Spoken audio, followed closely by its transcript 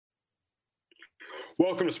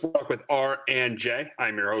Welcome to Sport Talk with R and J.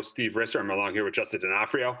 I'm your host, Steve Risser. I'm along here with Justin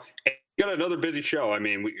D'Onofrio. And we got another busy show. I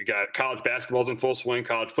mean, we got college basketball's in full swing,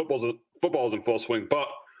 college football's in full swing, but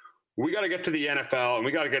we got to get to the NFL and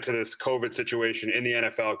we got to get to this COVID situation in the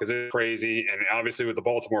NFL because it's crazy. And obviously with the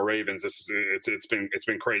Baltimore Ravens, it's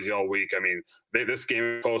been crazy all week. I mean, this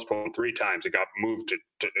game was postponed 3 times. It got moved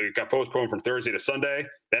it got postponed from Thursday to Sunday.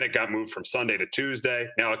 Then it got moved from Sunday to Tuesday.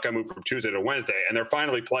 Now it got moved from Tuesday to Wednesday, and they're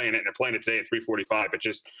finally playing it. And they're playing it today at 3:45. It's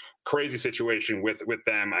just crazy situation with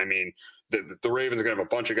them. I mean, the Ravens are going to have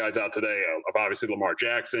a bunch of guys out today of obviously Lamar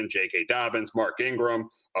Jackson, J.K. Dobbins, Mark Ingram,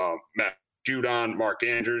 Matt Judon, Mark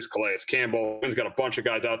Andrews, Calais Campbell. He's got a bunch of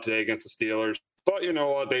guys out today against the Steelers. But you know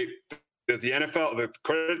what? The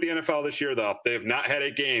credit the NFL this year, though, they have not had a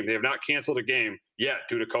game. They have not canceled a game yet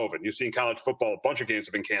due to COVID. You've seen college football, a bunch of games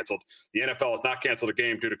have been canceled. The NFL has not canceled a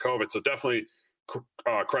game due to COVID, so definitely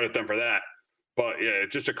credit them for that. But yeah,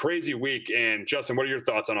 just a crazy week. And Justin, what are your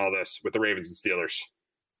thoughts on all this with the Ravens and Steelers?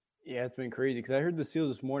 Yeah, it's been crazy because I heard the Steelers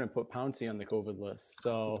this morning put Pouncey on the COVID list.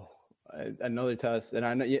 So another test, and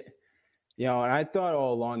I know. You know, and I thought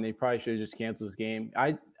all along they probably should have just canceled this game.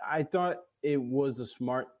 I thought it would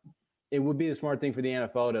be a smart thing for the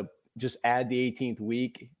NFL to just add the 18th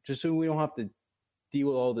week, just so we don't have to deal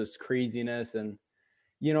with all this craziness. And,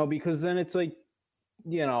 you know, because then it's like,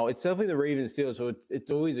 you know, it's definitely the Ravens Steelers, so it's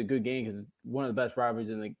always a good game because it's one of the best rivalries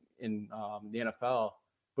in the NFL.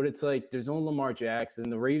 But it's like there's no Lamar Jackson.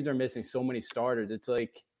 The Ravens are missing so many starters. It's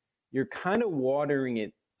like you're kind of watering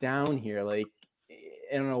it down here, like.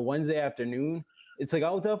 And on a Wednesday afternoon, it's like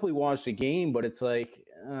I'll definitely watch the game, but it's like,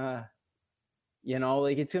 you know,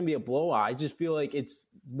 like it's gonna be a blowout. I just feel like it's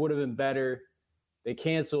would have been better they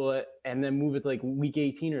cancel it and then move it to like week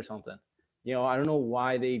 18 or something. You know, I don't know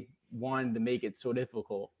why they wanted to make it so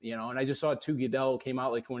difficult. You know, and I just saw Goodell came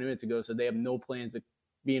out like 20 minutes ago, so they have no plans to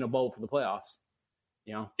be in a bowl for the playoffs.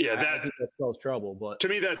 You know, yeah, I think that spells trouble. But to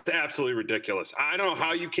me, that's absolutely ridiculous. I don't know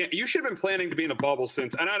how you can't. You should have been planning to be in a bubble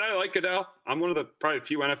since. And I like Goodell. I'm one of the probably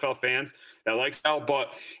few NFL fans that likes Goodell.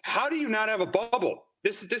 But how do you not have a bubble?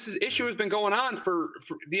 This issue has been going on for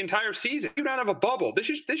the entire season. You not have a bubble. This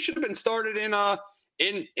should have been started in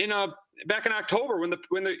back in October when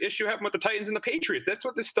the issue happened with the Titans and the Patriots. That's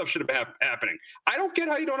what this stuff should have been happening. I don't get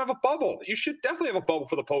how you don't have a bubble. You should definitely have a bubble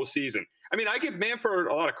for the postseason. I mean, I give Manfred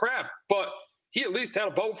a lot of crap, but he at least had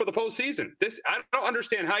a bubble for the postseason. I don't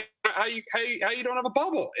understand how you don't have a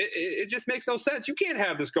bubble. It just makes no sense. You can't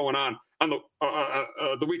have this going on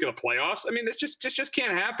the week of the playoffs. I mean, this just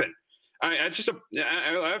can't happen. I have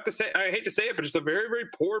to say, I hate to say it, but just a very, very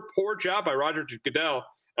poor job by Roger Goodell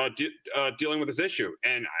dealing with this issue.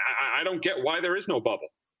 And I don't get why there is no bubble.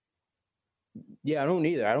 Yeah, I don't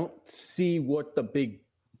either. I don't see what the big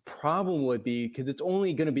problem would be because it's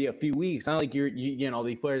only going to be a few weeks. Not like you know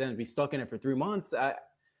the players going to be stuck in it for 3 months.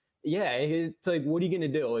 It's like, what are you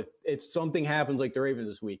going to do if something happens like the Ravens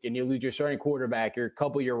this week and you lose your starting quarterback, your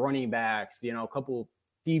couple of your running backs, you know, a couple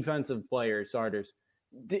defensive players, starters?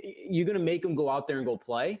 You're going to make them go out there and go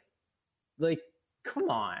play? Like, come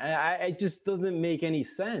on! It just doesn't make any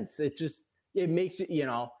sense. It makes it, you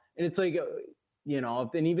know, and it's like, you know,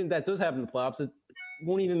 and even that does happen in the playoffs. It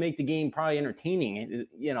won't even make the game probably entertaining.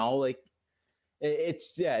 You know, like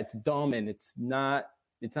it's dumb and it's not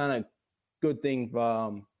a good thing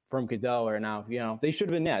from Goodell right now. You know, they should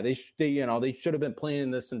have been they should have been planning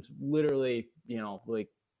this since literally, you know, like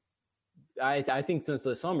I think since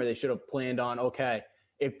the summer they should have planned on, okay,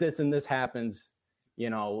 if this and this happens, you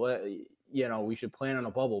know, we should plan on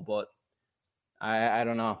a bubble. But I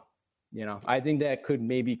don't know. You know, I think that could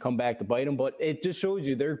maybe come back to bite them, but it just shows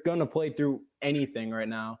you they're going to play through anything right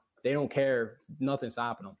now. They don't care. Nothing's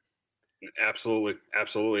stopping them. Absolutely.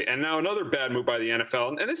 Absolutely. And now another bad move by the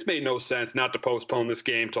NFL, and this made no sense not to postpone this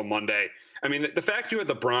game till Monday. I mean, the fact you had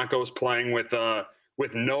the Broncos playing with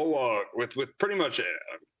pretty much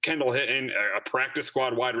Kendall Hinton, a practice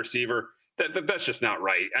squad wide receiver, that's just not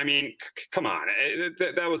right. I mean, come on.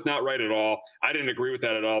 That was not right at all. I didn't agree with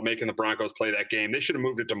that at all, making the Broncos play that game. They should have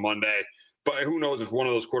moved it to Monday. But who knows if one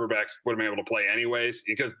of those quarterbacks would have been able to play anyways,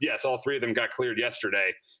 because, yes, all 3 of them got cleared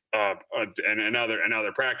yesterday, and now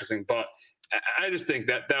they're practicing. But I just think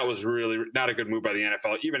that was really not a good move by the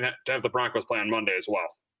NFL, even to have the Broncos play on Monday as well.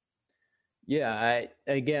 Yeah,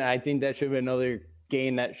 I think that should have been another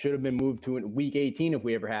game that should have been moved to week 18 if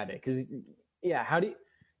we ever had it. Because, yeah, how do you –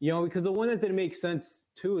 you know, because the one that didn't make sense,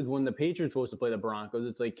 too, is when the Patriots were supposed to play the Broncos.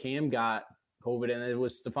 It's like Cam got COVID, and it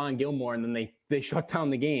was Stephon Gilmore, and then they shut down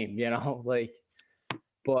the game, you know? Like,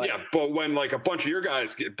 but when, like, a bunch of their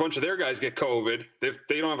guys get COVID, if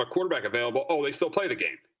they don't have a quarterback available, they still play the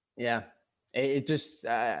game. Yeah. It just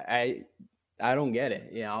I don't get it,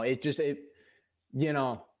 you know? you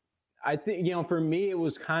know, I think, for me, it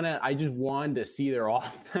was kind of, I just wanted to see their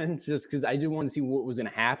offense just because I just wanted to see what was going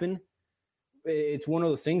to happen. It's one of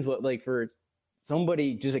those things, but like for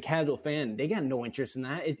somebody, just a casual fan, they got no interest in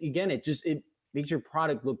that. It makes your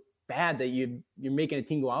product look bad that you're making a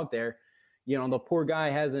team go out there. The poor guy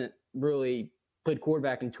hasn't really played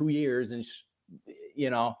quarterback in 2 years and,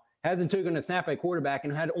 hasn't taken a snap at quarterback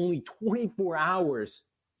and had only 24 hours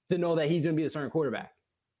to know that he's going to be the starting quarterback.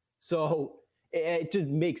 So it just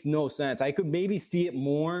makes no sense. I could maybe see it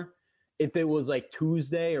more if it was like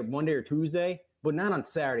Tuesday or Monday or Tuesday, but not on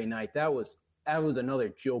Saturday night. That was another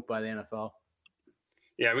joke by the NFL.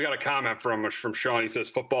 Yeah, we got a comment from Sean. He says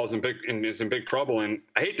football is in big trouble, and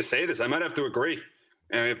I hate to say this, I might have to agree.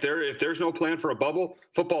 And if there's no plan for a bubble,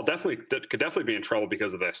 football could definitely be in trouble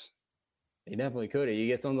because of this. They definitely could. You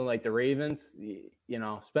get something like the Ravens,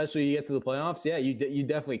 especially you get to the playoffs. Yeah, you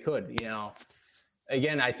definitely could.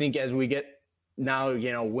 Again, I think as we get now,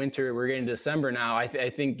 winter, we're getting December now. I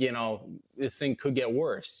think this thing could get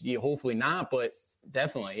worse. Hopefully not, but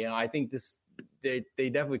definitely. I think they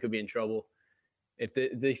definitely could be in trouble if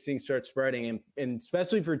these things start spreading, and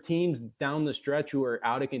especially for teams down the stretch who are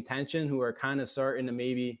out of contention, who are kind of starting to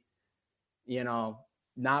maybe,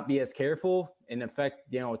 not be as careful and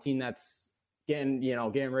affect, a team that's getting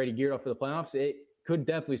ready, geared up for the playoffs. It could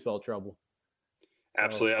definitely spell trouble.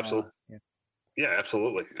 Absolutely. Yeah,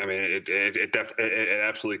 absolutely. I mean, it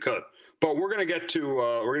absolutely could. But we're gonna get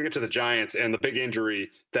to the Giants and the big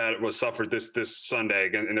injury that was suffered this Sunday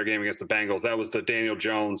in their game against the Bengals. That was the Daniel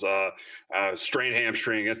Jones strained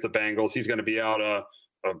hamstring against the Bengals. He's going to be out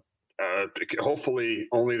hopefully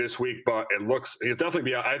only this week, but he'll definitely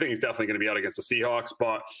be out. I think he's definitely going to be out against the Seahawks,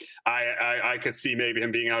 but I could see maybe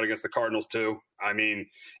him being out against the Cardinals too. I mean,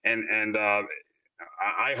 and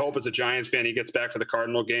I hope as a Giants fan he gets back for the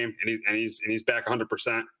Cardinal game and he's back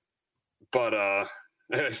 100%. But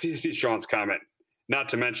I see Sean's comment. Not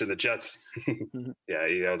to mention the Jets. Yeah,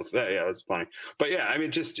 it was funny. But yeah, I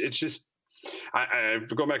mean, it's just. I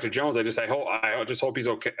go back to Jones. I just hope he's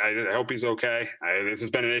okay. I hope he's okay. This has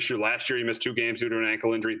been an issue. Last year, he missed 2 games due to an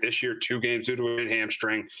ankle injury. This year, 2 games due to a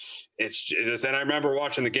hamstring. And I remember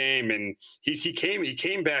watching the game, and he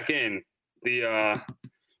came back in the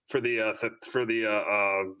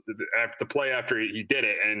play after he did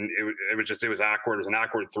it, and it was awkward. It was an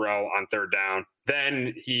awkward throw on 3rd down.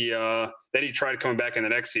 Then he tried coming back in the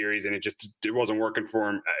next series, and it wasn't working for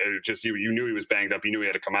him. It just you knew he was banged up. You knew he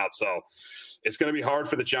had to come out. So it's going to be hard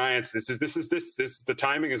for the Giants. The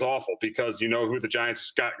timing is awful because you know who the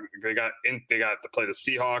Giants got. They got to play the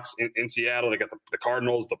Seahawks in Seattle. They got the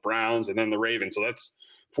Cardinals, the Browns, and then the Ravens. So that's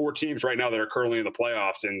 4 teams right now that are currently in the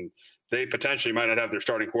playoffs, and they potentially might not have their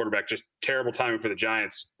starting quarterback. Just terrible timing for the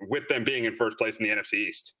Giants with them being in first place in the NFC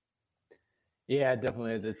East. Yeah,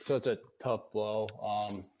 definitely. It's such a tough blow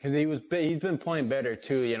because he's been playing better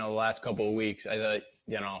too. The last couple of weeks. I thought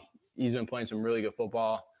he's been playing some really good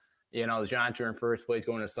football. The Giants are in first place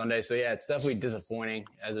going to Sunday, so yeah, it's definitely disappointing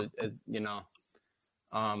as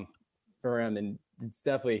for him, and it's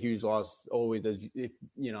definitely a huge loss. Always,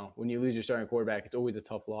 when you lose your starting quarterback, it's always a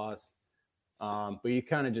tough loss. But you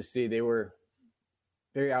kind of just see they were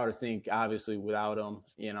very out of sync, obviously, without him.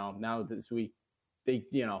 Now this week, they,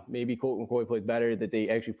 maybe Colt McCoy played better, that they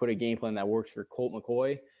actually put a game plan that works for Colt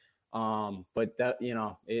McCoy. But that,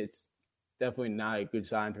 it's definitely not a good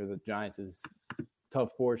sign for the Giants as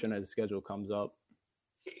tough portion as the schedule comes up.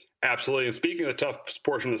 Absolutely. And speaking of the tough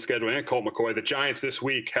portion of the schedule and Colt McCoy, the Giants this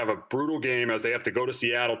week have a brutal game as they have to go to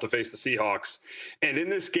Seattle to face the Seahawks. And in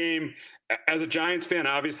this game, as a Giants fan,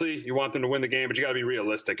 obviously you want them to win the game, but you got to be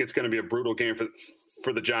realistic. It's going to be a brutal game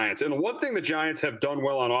for the Giants. And the one thing the Giants have done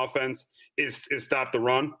well on offense is stop the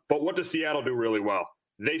run. But what does Seattle do really well?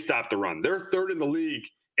 They stop the run. They're 3rd in the league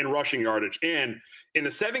in rushing yardage. And in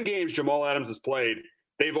the 7 games Jamal Adams has played,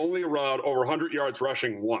 they've only allowed over 100 yards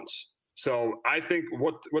rushing once. So I think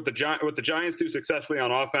what the Giants do successfully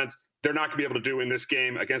on offense, they're not going to be able to do in this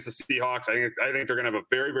game against the Seahawks. I think they're going to have a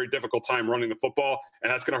very, very difficult time running the football,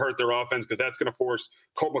 and that's going to hurt their offense because that's going to force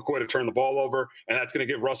Colt McCoy to turn the ball over, and that's going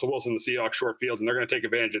to give Russell Wilson the Seahawks short fields, and they're going to take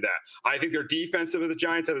advantage of that. I think their defensive of the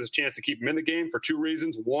Giants has a chance to keep them in the game for 2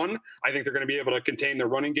 reasons. 1, I think they're going to be able to contain the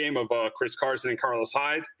running game of Chris Carson and Carlos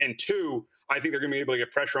Hyde, and 2, I think they're going to be able to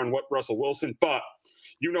get pressure on Russell Wilson, but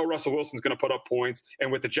Russell Wilson's going to put up points,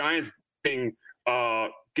 and with the Giants giving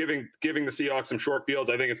the Seahawks some short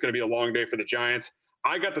fields, I think it's going to be a long day for the Giants.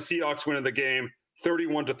 I got the Seahawks winning the game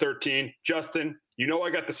 31-13. Justin, I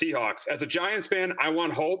got the Seahawks. As a Giants fan, I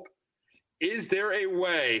want hope. Is there a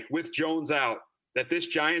way with Jones out that this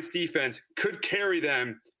Giants defense could carry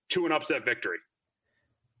them to an upset victory?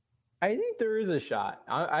 I think there is a shot.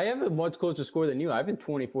 I have a much closer score than you. I've been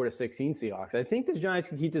 24-16 Seahawks. I think the Giants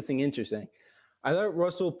can keep this thing interesting. I thought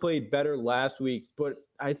Russell played better last week, but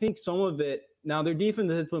I think some of it now their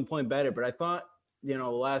defense has been playing better. But I thought, the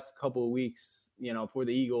last couple of weeks, for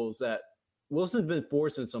the Eagles, that Wilson's been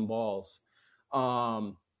forcing some balls,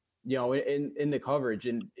 in the coverage,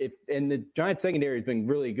 and the Giants secondary has been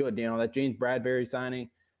really good. That James Bradbury signing,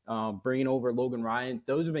 bringing over Logan Ryan,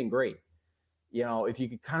 those have been great. If you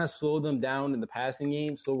could kind of slow them down in the passing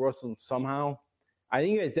game, slow Russell somehow, I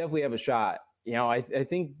think you guys definitely have a shot. I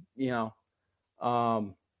think,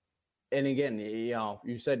 and again,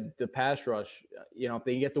 you said the pass rush, if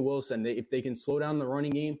they get to Wilson, if they can slow down the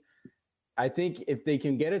running game, I think if they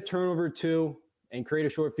can get a turnover too and create a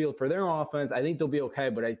short field for their offense, I think they'll be okay.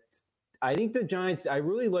 But I think the Giants, I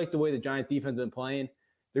really like the way the Giants defense has been playing.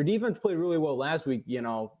 Their defense played really well last week.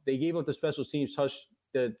 They gave up the special teams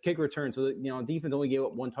the kick return, so defense only gave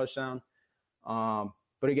up one touchdown.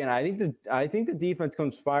 But again, I think the defense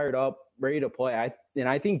comes fired up, ready to play.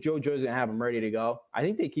 I think JoJo's gonna have them ready to go. I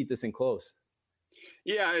think they keep this in close.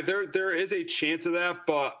 Yeah, there is a chance of that,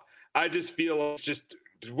 but I just feel just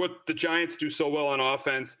what the Giants do so well on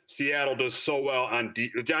offense, Seattle does so well on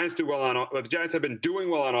the Giants do well on. The Giants have been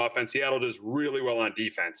doing well on offense. Seattle does really well on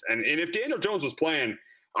defense. And if Daniel Jones was playing,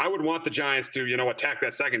 I would want the Giants to, attack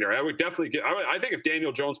that secondary. I would definitely I think if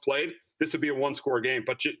Daniel Jones played, this would be a one-score game.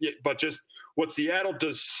 But just what Seattle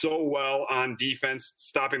does so well on defense,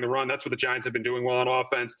 stopping the run, that's what the Giants have been doing well on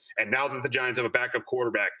offense. And now that the Giants have a backup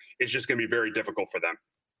quarterback, it's just going to be very difficult for them.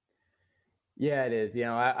 Yeah, it is.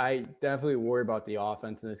 I definitely worry about the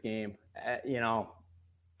offense in this game.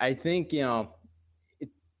 I think,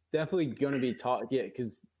 it's definitely going to be tough. Yeah,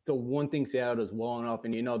 because the one thing Seattle does well enough,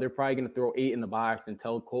 and they're probably going to throw 8 in the box and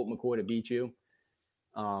tell Colt McCoy to beat you.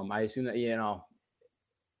 I assume that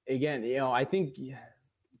again, I think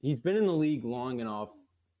he's been in the league long enough.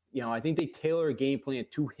 I think they tailor a game plan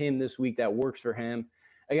to him this week that works for him.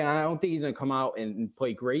 Again, I don't think he's going to come out and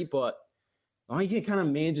play great, but he can kind of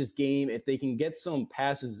manage his game if they can get some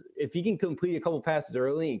passes. If he can complete a couple passes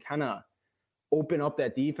early and kind of open up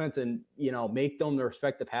that defense and make them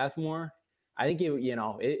respect the pass more, I think it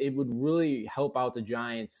would really help out the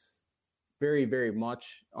Giants very, very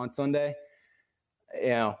much on Sunday.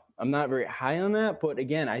 I'm not very high on that, but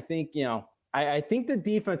again, I think I think the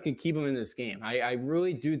defense can keep them in this game. I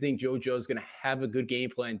really do think JoJo's going to have a good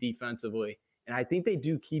game plan defensively, and I think they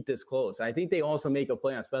do keep this close. I think they also make a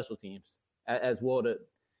play on special teams as well to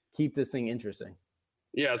keep this thing interesting.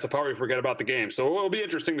 Yeah, it's a part we forget about the game. So it'll be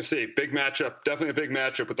interesting to see. Big matchup, definitely a big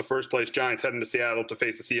matchup with the first place Giants heading to Seattle to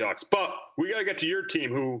face the Seahawks. But we got to get to your team,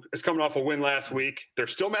 who is coming off a win last week. They're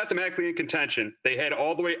still mathematically in contention. They head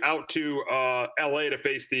all the way out to LA to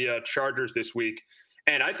face the Chargers this week.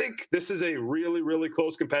 And I think this is a really, really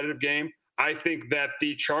close competitive game. I think that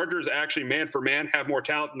the Chargers actually, man for man, have more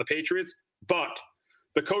talent than the Patriots. But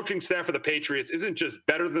the coaching staff of the Patriots isn't just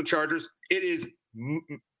better than the Chargers. It is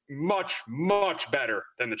much, much better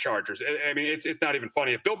than the Chargers. I mean, it's not even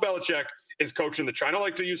funny. If Bill Belichick is coaching the Chargers, I don't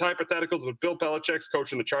like to use hypotheticals, but Bill Belichick's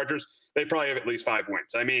coaching the Chargers, they probably have at least 5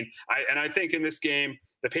 wins. I mean, I think in this game,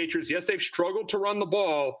 the Patriots, yes, they've struggled to run the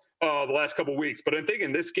ball the last couple of weeks, but I think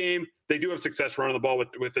in this game, they do have success running the ball with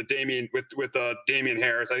Damian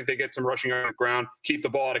Harris. I think they get some rushing on the ground, keep the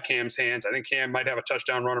ball out of Cam's hands. I think Cam might have a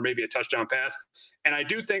touchdown run or maybe a touchdown pass. And I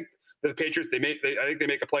do think the Patriots, I think they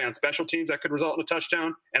make a play on special teams that could result in a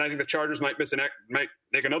touchdown, and I think the Chargers might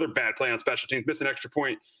make another bad play on special teams, miss an extra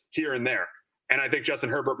point here and there. And I think Justin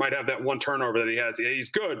Herbert might have that one turnover that he has. He's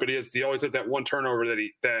good, but he always has that one turnover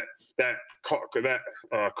that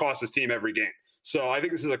costs his team every game. So I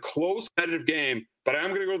think this is a close, competitive game, but I'm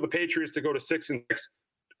going to go to the Patriots to go to 6-6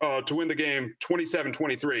 to win the game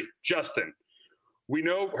 27-23. Justin, we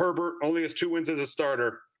know Herbert only has 2 wins as a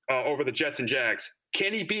starter over the Jets and Jags.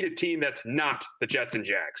 Can he beat a team that's not the Jets and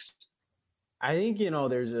Jags? I think,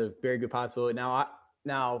 there's a very good possibility.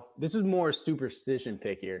 Now this is more a superstition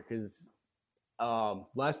pick here because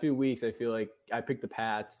last few weeks I feel like I picked the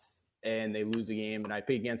Pats and they lose the game, and I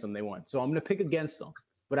pick against them, they won. So I'm going to pick against them.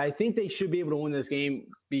 But I think they should be able to win this game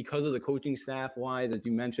because of the coaching staff-wise. As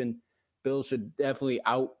you mentioned, Bill should definitely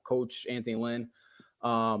out-coach Anthony Lynn.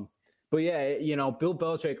 But yeah, Bill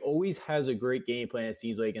Belichick always has a great game plan, it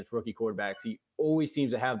seems like, against rookie quarterbacks. He always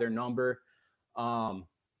seems to have their number. So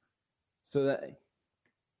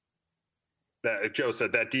that Joe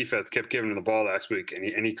said that defense kept giving him the ball last week,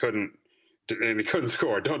 and he couldn't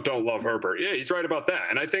score. Don't love Herbert. Yeah, he's right about that.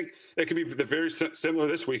 And I think it could be very similar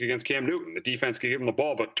this week against Cam Newton. The defense could give him the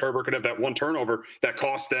ball, but Herbert could have that one turnover that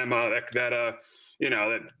cost them that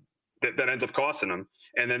ends up costing them.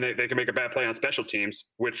 and then they can make a bad play on special teams,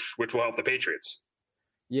 which will help the Patriots.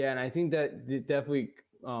 Yeah, and I think that it definitely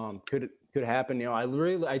could happen.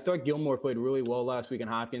 I thought Gilmore played really well last week in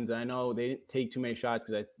Hopkins. I know they didn't take too many shots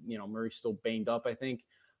because Murray's still banged up, I think.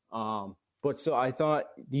 But so I thought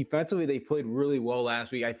defensively they played really well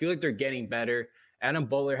last week. I feel like they're getting better. Adam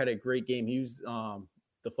Butler had a great game. He was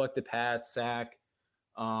deflected pass, sack.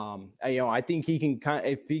 I think he can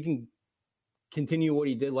if he can continue what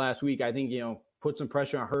he did last week, I think, put some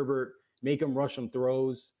pressure on Herbert, make him rush some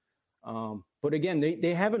throws. But again,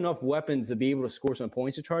 they have enough weapons to be able to score some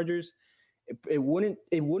points to Chargers. It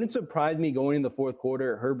wouldn't surprise me going in the fourth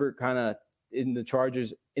quarter, Herbert kind of in the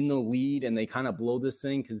Chargers in the lead and they kind of blow this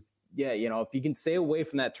thing. Cause if you can stay away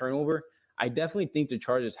from that turnover, I definitely think the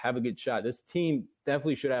Chargers have a good shot. This team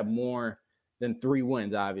definitely should have more than 3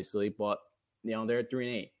 wins, obviously, but they're at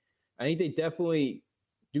 3-8. I think they definitely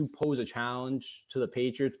do pose a challenge to the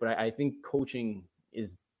Patriots, but I think coaching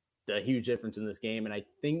is the huge difference in this game. And I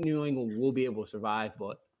think New England will be able to survive,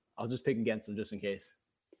 but I'll just pick against them just in case.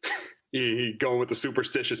 He going with the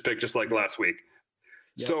superstitious pick, just like last week.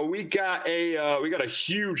 Yep. So we got a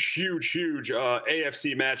huge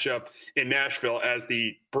AFC matchup in Nashville as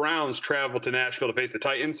the Browns travel to Nashville to face the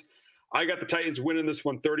Titans. I got the Titans winning this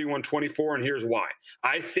one 31-24, and here's why.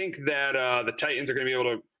 I think that the Titans are going to be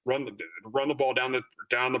able to run the ball down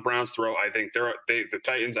the Browns' throat. I think the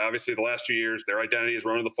Titans, obviously, the last 2 years, their identity is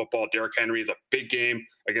running the football. Derrick Henry is a big game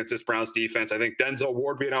against this Browns defense. I think Denzel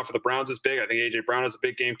Ward being out for the Browns is big. I think A.J. Brown is a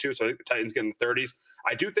big game, too, so I think the Titans get in the 30s.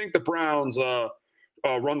 I do think the Browns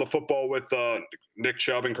run the football with Nick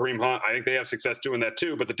Chubb and Kareem Hunt. I think they have success doing that,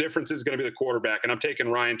 too, but the difference is going to be the quarterback, and I'm taking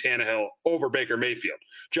Ryan Tannehill over Baker Mayfield.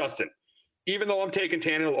 Justin, even though I'm taking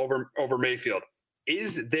Tannehill over Mayfield,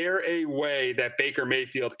 is there a way that Baker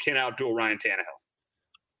Mayfield can outdo Ryan Tannehill?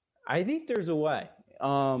 I think there's a way.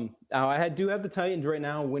 I do have the Titans right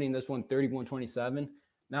now winning this one 31-27.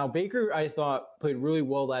 Now, Baker, I thought, played really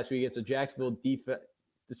well last week against a Jacksonville defense,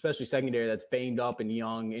 especially secondary that's banged up and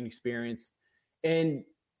young, inexperienced. And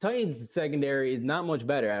Titans' secondary is not much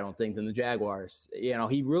better, I don't think, than the Jaguars.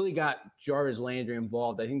 He really got Jarvis Landry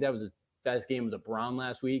involved. I think that was his best game of the Brown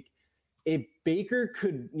last week. If Baker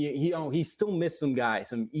could, he still missed some guys,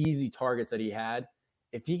 some easy targets that he had.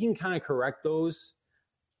 If he can kind of correct those,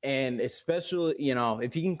 and especially,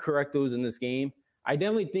 if he can correct those in this game, I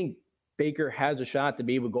definitely think Baker has a shot to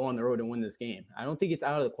be able to go on the road and win this game. I don't think it's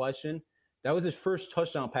out of the question. That was his first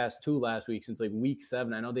touchdown pass too last week since like week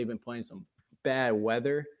 7. I know they've been playing some bad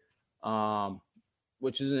weather,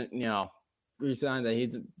 which isn't, really sign that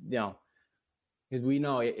he's, because we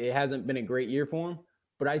know it hasn't been a great year for him.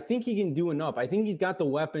 But I think he can do enough. I think he's got the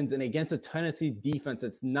weapons, and against a Tennessee defense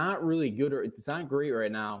that's not really good or it's not great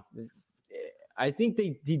right now, I think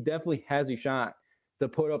he definitely has a shot to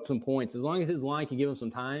put up some points. As long as his line can give him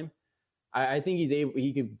some time, I think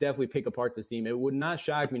he could definitely pick apart this team. It would not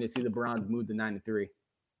shock me to see the Browns move to 9-3.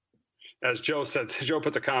 As Joe said, Joe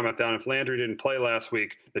puts a comment down. If Landry didn't play last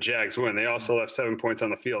week, the Jags win. They also left 7 points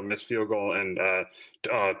on the field, missed field goal, and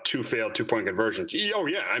 2 failed 2-point conversions. Oh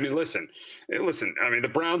yeah, I mean, listen. I mean, the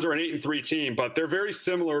Browns are an 8-3 team, but they're very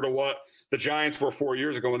similar to what the Giants were 4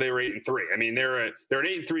 years ago when they were 8-3. I mean, they're an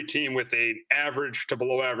 8-3 team with an average to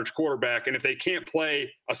below average quarterback, and if they can't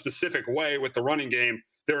play a specific way with the running game,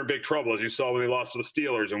 they're in big trouble, as you saw when they lost to the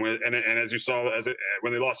Steelers and as you saw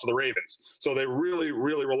when they lost to the Ravens. So they really,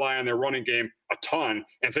 really rely on their running game a ton.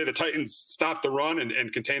 And say the Titans stop the run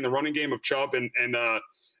and contain the running game of Chubb and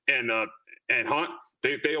Hunt,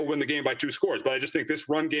 they'll win the game by 2 scores. But I just think this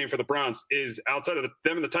run game for the Browns is outside of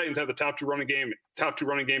them, and the Titans have the top two running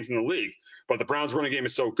games in the league. But the Browns' running game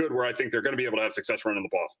is so good where I think they're going to be able to have success running the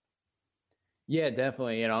ball. Yeah,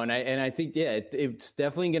 definitely. And I think, it's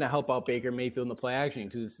definitely going to help out Baker Mayfield in the play action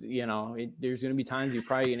because, there's going to be times you're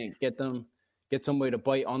probably going to get somebody to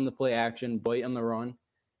bite on the play action, bite on the run,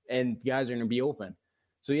 and guys are going to be open.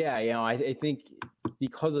 So, I think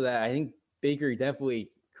because of that, I think Baker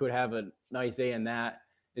definitely could have a nice day in that,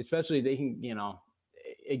 especially if they can,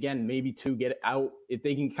 again, maybe to get out, if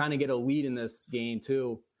they can kind of get a lead in this game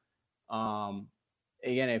too.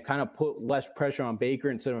 Again, it kind of put less pressure on Baker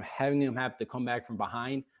instead of having him have to come back from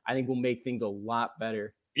behind. I think will make things a lot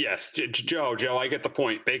better. Yes, Joe, I get the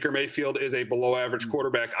point. Baker Mayfield is a below-average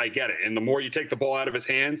quarterback. I get it. And the more you take the ball out of his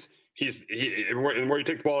hands, the more you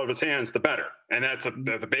take the ball out of his hands, the better. And that's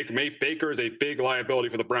Baker is a big liability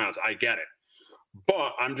for the Browns. I get it.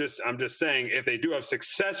 But I'm just saying, if they do have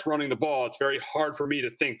success running the ball, it's very hard for me to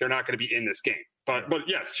think they're not going to be in this game. But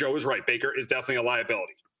yes, Joe is right. Baker is definitely a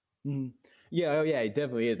liability. Mm-hmm. Yeah, he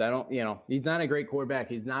definitely is. I don't, he's not a great quarterback.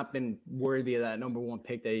 He's not been worthy of that number 1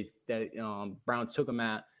 pick that Browns took him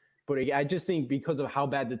at. But I just think because of how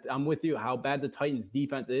bad I'm with you, how bad the Titans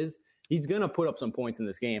defense is, he's going to put up some points in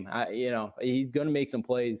this game. He's going to make some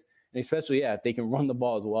plays. And especially, if they can run the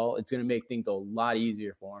ball as well, it's going to make things a lot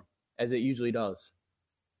easier for him, as it usually does.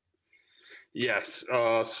 Yes.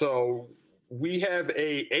 So we have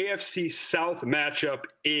a AFC South matchup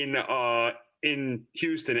in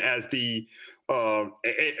Houston as the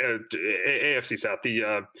AFC South.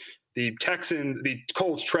 The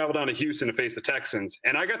Colts travel down to Houston to face the Texans,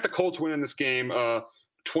 and I got the Colts winning this game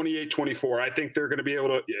 28-24. I think they're going to be able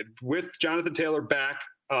to, with Jonathan Taylor back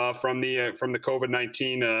from the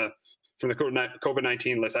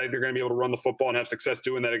COVID-19 list. I think they're going to be able to run the football and have success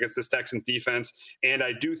doing that against this Texans defense. And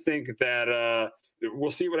I do think that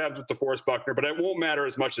we'll see what happens with DeForest Buckner, but it won't matter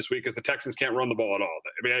as much this week because the Texans can't run the ball at all.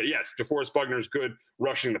 I mean, yes, DeForest Buckner is good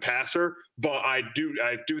rushing the passer, but I do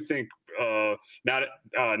think not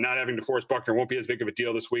having DeForest Buckner won't be as big of a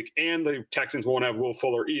deal this week, and the Texans won't have Will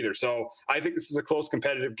Fuller either. So I think this is a close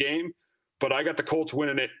competitive game, but I got the Colts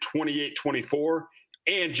winning it 28-24.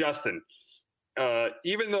 And Justin,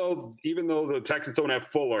 even though the Texans don't have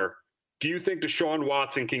Fuller, do you think Deshaun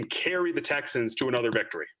Watson can carry the Texans to another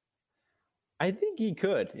victory? I think he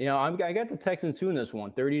could. I got the Texans too in this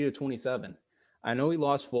one, 30-27. I know he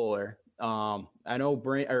lost Fuller. I know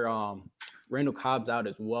Randall Cobb's out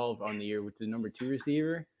as well on the year, which is the number 2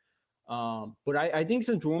 receiver. But I think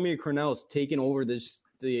since Romeo Crennel's taken over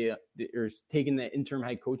taking the interim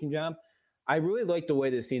head coaching job, I really like the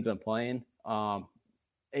way this team's been playing. I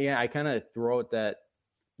kind of throw it that,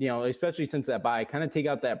 especially since that bye, I kind of take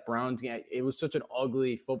out that Browns game. It was such an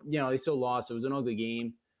ugly football. They still lost. It was an ugly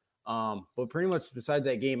game. But pretty much besides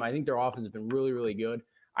that game, I think their offense has been really, really good.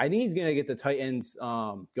 I think he's going to get the Titans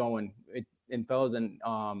going in Fells and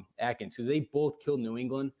Atkins because they both killed New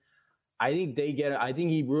England. I think they get it. I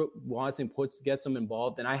think Watson gets them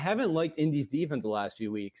involved. And I haven't liked Indy's defense the last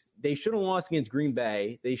few weeks. They should have lost against Green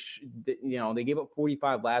Bay. They gave up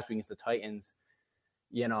 45 last week against the Titans.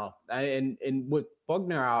 And with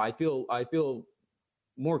Buckner out, I feel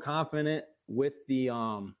more confident with the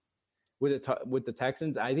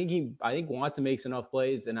Texans. I think Watson makes enough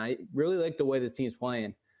plays, and I really like the way this team's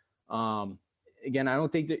playing. Again, I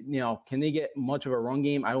don't think that can they get much of a run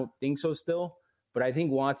game? I don't think so still, but I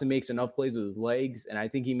think Watson makes enough plays with his legs, and I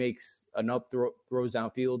think he makes enough throws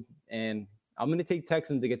downfield. And I'm going to take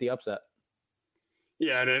Texans to get the upset.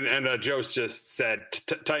 Yeah, and Joe's just said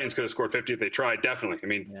Titans could have scored 50 if they tried. Definitely. I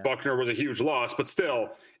mean, yeah. Buckner was a huge loss, but still,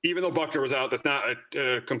 even though Buckner was out, that's not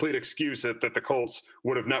a complete excuse that the Colts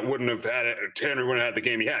wouldn't have had it. Henry wouldn't have had the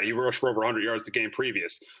game he had. He rushed for over 100 yards the game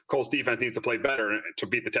previous. Colts defense needs to play better to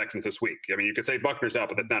beat the Texans this week. I mean, you could say Buckner's out,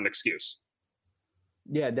 but that's not an excuse.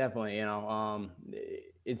 Yeah, definitely.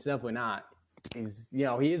 It's definitely not. He's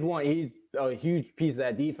a huge piece of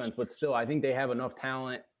that defense, but still, I think they have enough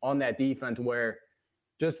talent on that defense where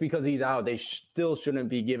just because he's out, they still shouldn't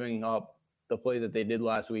be giving up the play that they did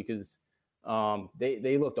last week because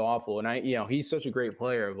they looked awful. And he's such a great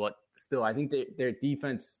player, but still, I think their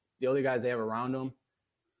defense, the other guys they have around them,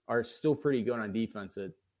 are still pretty good on defense.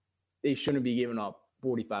 That they shouldn't be giving up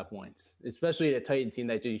 45 points, especially a Titan team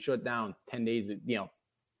that they shut down 10 days,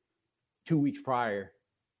 2 weeks prior.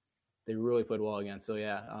 They really played well against. So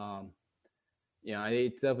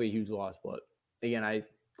it's definitely a huge loss. But again,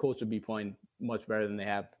 Colts should be playing much better than they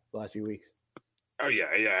have the last few weeks. Oh yeah,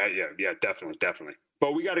 definitely.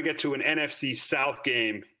 But we got to get to an NFC South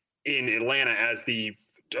game in Atlanta as the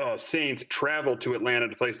Saints traveled to Atlanta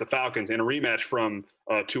to place the Falcons in a rematch from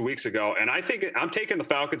 2 weeks ago. And I think I'm taking the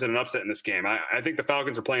Falcons in an upset in this game. I think the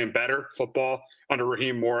Falcons are playing better football under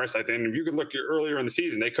Raheem Morris. I think if you could look earlier in the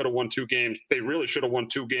season, they could have won 2 games. They really should have won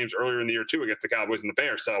 2 games earlier in the year too against the Cowboys and the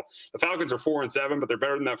Bears. So the Falcons are 4-7, but they're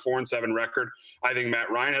better than that 4-7 record. I think Matt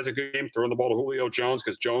Ryan has a good game throwing the ball to Julio Jones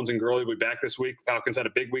because Jones and Gurley will be back this week. Falcons had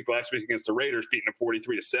a big week last week against the Raiders, beating them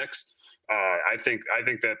 43-6. I think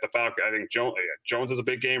that Jones has a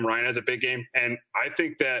big game. Ryan has a big game. And I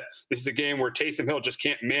think that this is a game where Taysom Hill just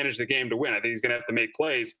can't manage the game to win. I think he's going to have to make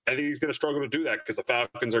plays. I think he's going to struggle to do that because the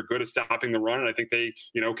Falcons are good at stopping the run. And I think they,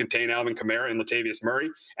 contain Alvin Kamara and Latavius Murray.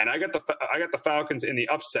 And I got the Falcons in the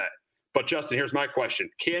upset. But Justin, here's my question.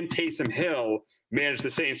 Can Taysom Hill manage the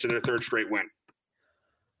Saints to their 3rd straight win?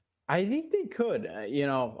 I think they could.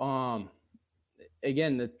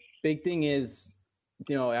 Again, the big thing is,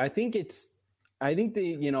 I think they're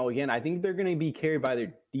going to be carried by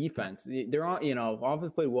their defense. They're on,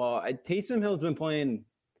 offense played well. Taysom Hill's been playing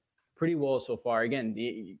pretty well so far. Again,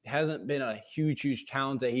 it hasn't been a huge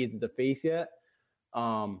challenge that he has to face yet.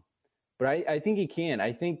 But I think he can.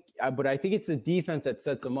 But I think it's the defense that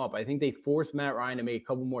sets him up. I think they force Matt Ryan to make a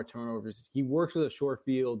couple more turnovers. He works with a short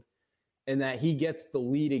field. and that he gets the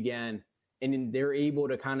lead again, and then they're able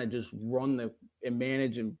to kind of just run and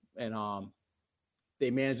manage and they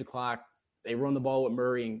manage the clock. They run the ball with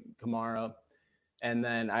Murray and Kamara, and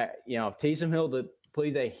then Taysom Hill, the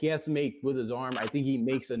plays that he has to make with his arm, I think he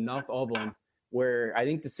makes enough of them where I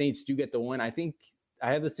think the Saints do get the win. I think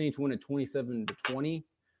I have the Saints win at 27-20.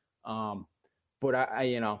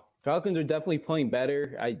 But Falcons are definitely playing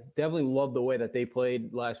better. I definitely love the way that they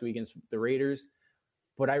played last week against the Raiders.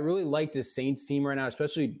 But I really like the Saints team right now,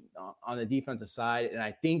 especially on the defensive side. And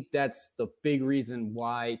I think that's the big reason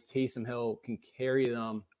why Taysom Hill can carry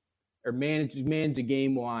them or manage the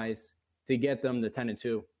game wise to get them to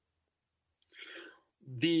 10-2.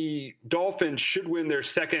 The Dolphins should win their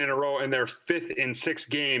second in a row and their fifth in 6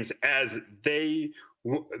 games as they're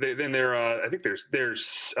I think they're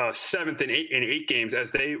seventh in 8 games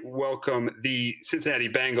as they welcome the Cincinnati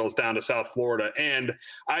Bengals down to South Florida. And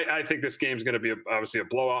I think this game's going to be obviously a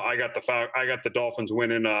blowout. I got the Dolphins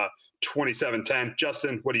winning 27-10.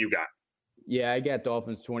 Justin, what do you got? Yeah, I got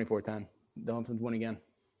Dolphins 24-10. Dolphins win again.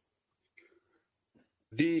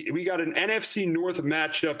 We got an NFC North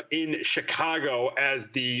matchup in Chicago as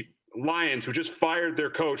the Lions, who just fired their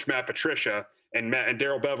coach, Matt Patricia, and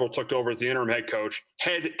Darrell Bevell took over as the interim head coach,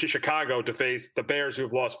 head to Chicago to face the Bears, who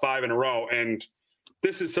have lost 5 in a row. And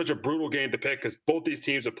this is such a brutal game to pick because both these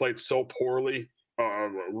teams have played so poorly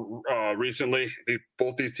recently.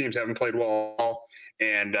 Both these teams haven't played well.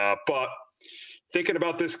 And but thinking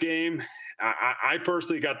about this game, I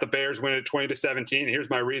personally got the Bears winning at 20-17. Here's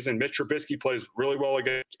my reason: Mitch Trubisky plays really well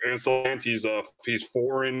against the Lions. He's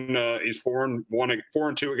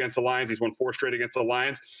 4-2 against the Lions. He's won 4 straight against the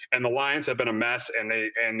Lions, and the Lions have been a mess. And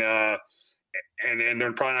they're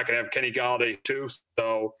probably not going to have Kenny Galladay too.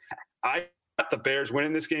 So I got the Bears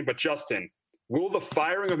winning this game. But Justin, will the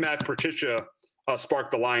firing of Matt Patricia spark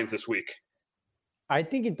the Lions this week? I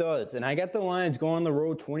think it does, and I got the Lions going on the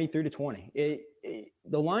road 23-20.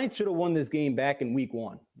 The Lions should have won this game back in week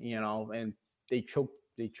 1, and they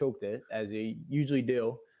choked it as they usually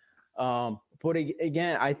do. But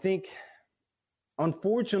again, I think,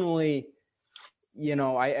 unfortunately,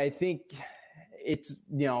 I think it's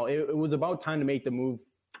it was about time to make the move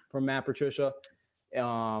from Matt Patricia,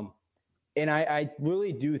 and I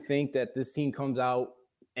really do think that this team comes out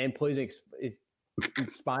and plays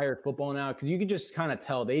inspired football now, because you could just kind of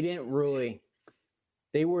tell they didn't really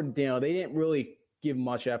give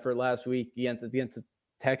much effort last week against the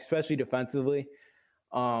Tech, especially defensively.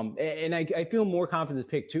 And I feel more confident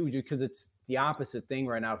to pick too, because it's the opposite thing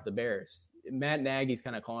right now for the Bears. Matt Nagy's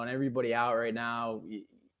kind of calling everybody out right now.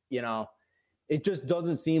 It just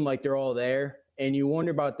doesn't seem like they're all there. And you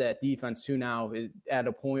wonder about that defense too now, at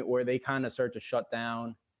a point where they kind of start to shut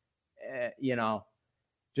down,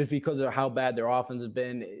 just because of how bad their offense has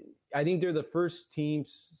been. I think they're the first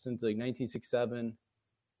teams since like 1967,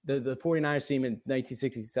 the 49ers team in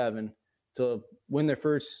 1967, to win their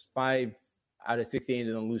first 5 out of 6 games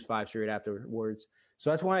and then lose 5 straight afterwards. So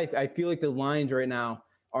that's why I feel like the Lions right now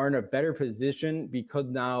are in a better position, because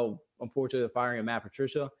now, unfortunately, the firing of Matt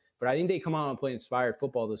Patricia. But I think they come out and play inspired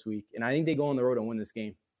football this week, and I think they go on the road and win this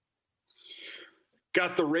game.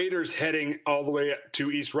 Got the Raiders heading all the way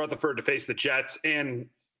to East Rutherford to face the Jets, and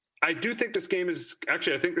I think this game is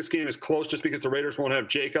close just because the Raiders won't have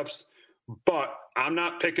Jacobs, but I'm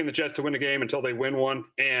not picking the Jets to win the game until they win one.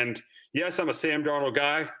 And yes, I'm a Sam Darnold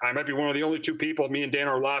guy. I might be one of the only 2 people, me and Dan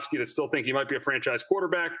Orlovsky, that still think he might be a franchise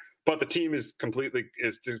quarterback, but the team is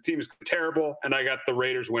terrible. And I got the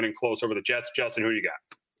Raiders winning close over the Jets. Justin, who do you got?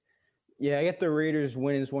 Yeah, I got the Raiders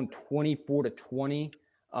winning this one 24-20.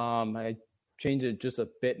 I changed it just a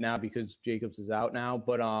bit now because Jacobs is out now,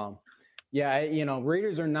 but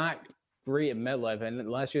Raiders are not great at MetLife, and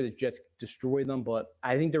last year the Jets destroyed them, but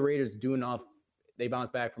I think the Raiders do enough. They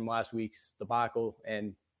bounce back from last week's debacle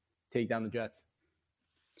and take down the Jets.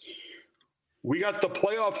 We got the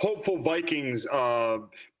playoff hopeful Vikings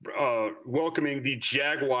welcoming the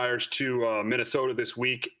Jaguars to Minnesota this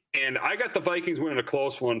week. And I got the Vikings winning a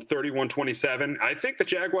close one, 31-27. I think the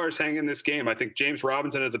Jaguars hang in this game. I think James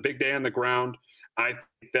Robinson has a big day on the ground. I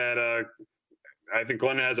think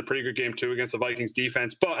Glennon has a pretty good game too against the Vikings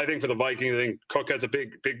defense. But I think for the Vikings, I think Cook has a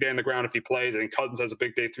big day on the ground if he plays. I think Cousins has a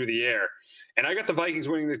big day through the air. And I got the Vikings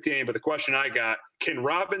winning the game. But the question I got, can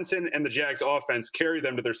Robinson and the Jags offense carry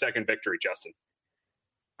them to their second victory, Justin?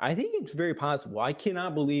 I think it's very possible. I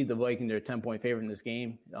cannot believe the Vikings are a 10-point favorite in this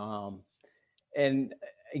game. And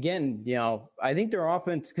again, I think their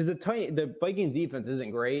offense, because the Vikings defense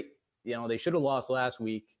isn't great. They should have lost last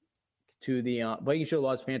week to the Vikings should have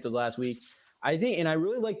lost Panthers last week. I think, and I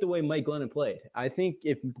really like the way Mike Glennon played. I think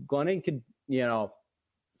if Glennon could,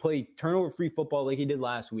 play turnover-free football like he did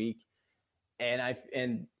last week,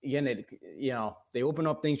 And again, they open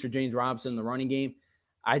up things for James Robinson in the running game.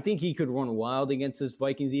 I think he could run wild against this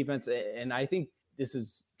Vikings defense, and I think this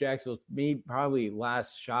is Jacksonville's probably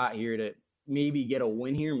last shot here to maybe get a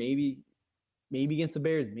win here, maybe against the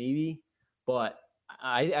Bears, maybe. But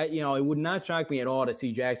it would not shock me at all to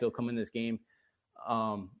see Jacksonville come in this game,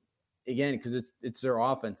 again, because it's their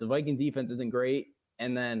offense. The Vikings defense isn't great,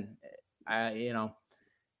 and then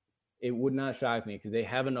it would not shock me because they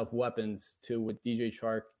have enough weapons with DJ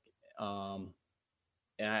Chark,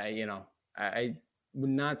 and I would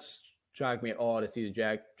not shock me at all to see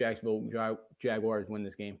the Jacksonville Jaguars win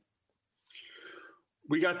this game.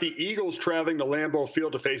 We got the Eagles traveling to Lambeau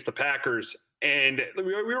Field to face the Packers. And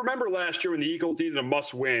we remember last year when the Eagles needed a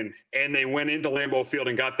must win, and they went into Lambeau Field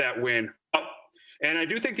and got that win. And I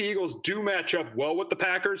do think the Eagles do match up well with the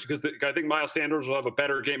Packers because I think Miles Sanders will have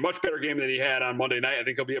a much better game than he had on Monday night. I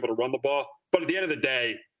think he'll be able to run the ball. But at the end of the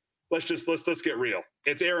day, let's get real.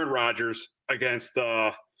 It's Aaron Rodgers against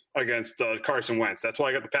Carson Wentz. That's why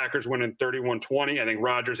I got the Packers winning 31-20. I think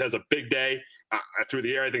Rodgers has a big day through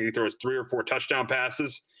the air. I think he throws 3 or 4 touchdown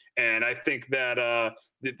passes. And I think that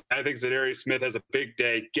Zadarius Smith has a big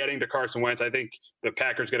day getting to Carson Wentz. I think the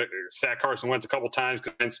Packers get to sack Carson Wentz a couple times.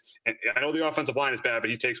 And I know the offensive line is bad, but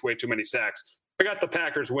he takes way too many sacks. I got the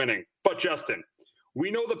Packers winning. But, Justin,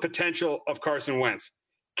 we know the potential of Carson Wentz.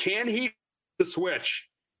 Can he the switch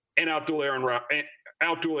and outduel Aaron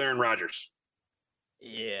Rodgers?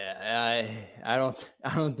 Yeah, I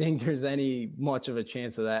don't think there's any much of a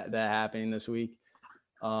chance of that happening this week.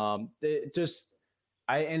 And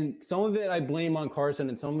some of it I blame on Carson,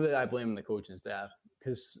 and some of it I blame on the coaching staff.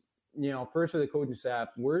 Because first for the coaching staff,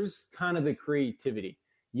 where's kind of the creativity?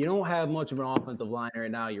 You don't have much of an offensive line right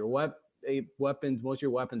now. Your weapons, most of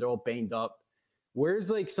your weapons are all banged up. Where's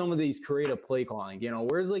like some of these creative play calling?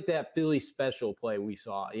 Where's like that Philly special play we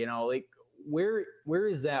saw? Where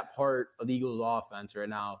is that part of the Eagles offense right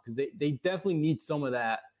now? Because they definitely need some of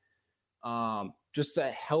that just to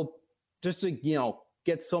help, just to,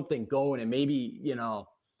 get something going and maybe,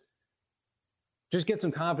 just get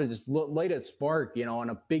some confidence, just light a spark, on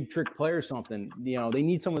a big trick play or something. They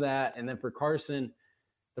need some of that. And then for Carson,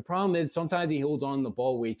 the problem is sometimes he holds on to the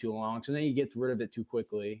ball way too long. So then he gets rid of it too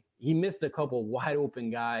quickly. He missed a couple wide open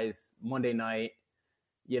guys Monday night.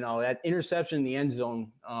 That interception in the end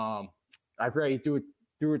zone, I forgot he threw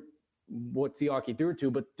it what Seahawks he threw it to,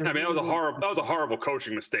 but that was a horrible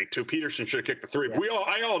coaching mistake too. Peterson should have kicked the 3. Yeah.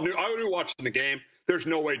 I knew watching the game. There's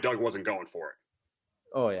no way Doug wasn't going for it.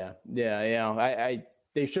 Oh yeah.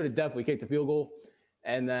 They should have definitely kicked the field goal,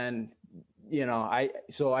 and then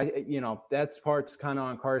that's part's kind of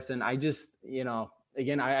on Carson. I just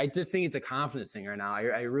I just think it's a confidence thing right now.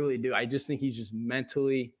 I really do. I just think he's just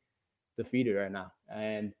mentally defeated right now,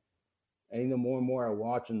 and I think the more and more I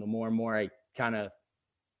watch him, the more and more I kind of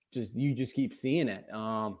just keep seeing it.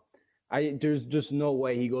 There's just no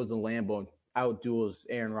way he goes to Lambeau and outduels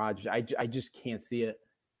Aaron Rodgers. I just can't see it.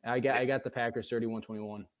 I got the Packers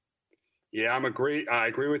 31-21. Yeah, I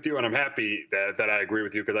agree with you, and I'm happy that I agree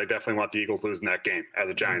with you because I definitely want the Eagles losing that game as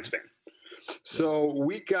a Giants fan. So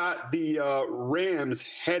we got the Rams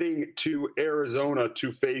heading to Arizona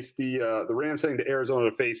to face the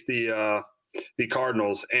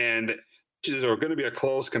Cardinals, and these are going to be a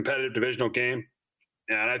close, competitive divisional game.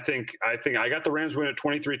 And I think I got the Rams winning at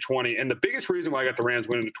 23-20. And the biggest reason why I got the Rams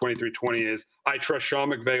winning at 23-20 is I trust Sean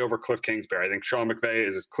McVay over Cliff Kingsbury. I think Sean McVay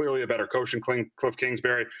is clearly a better coach than Cliff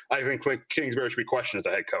Kingsbury. I think Cliff Kingsbury should be questioned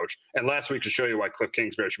as a head coach. And last week to show you why Cliff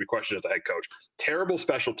Kingsbury should be questioned as a head coach. Terrible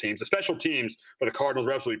special teams. The special teams for the Cardinals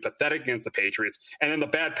were absolutely pathetic against the Patriots. And then the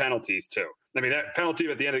bad penalties too. I mean, that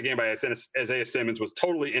penalty at the end of the game by Isaiah Simmons was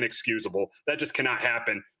totally inexcusable. That just cannot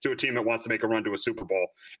happen to a team that wants to make a run to a Super Bowl.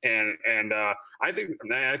 And I think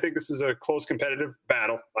this is a close competitive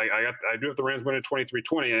battle. I do have the Rams winning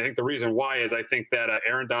 23-20. And I think the reason why is I think that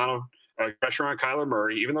Aaron Donald pressure on Kyler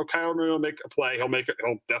Murray. Even though Kyler Murray will make a play, he'll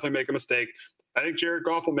definitely make a mistake. I think Jared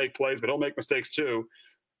Goff will make plays, but he'll make mistakes too.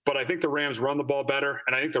 But I think the Rams run the ball better,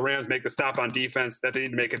 and I think the Rams make the stop on defense that they need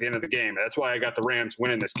to make at the end of the game. That's why I got the Rams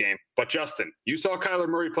winning this game. But, Justin, you saw Kyler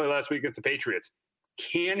Murray play last week against the Patriots.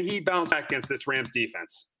 Can he bounce back against this Rams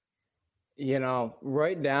defense?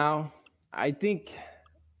 Right now, I don't think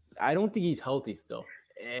he's healthy still.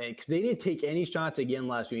 Because they didn't take any shots again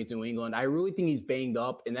last week in New England. I really think he's banged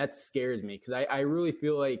up, and that scares me because I really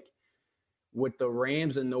feel like with the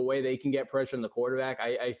Rams and the way they can get pressure on the quarterback,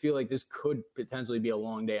 I feel like this could potentially be a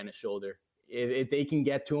long day on his shoulder. If they can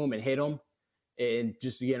get to him and hit him and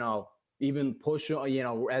just, even push,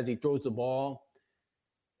 as he throws the ball,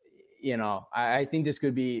 I think this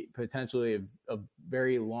could be potentially a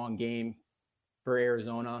very long game for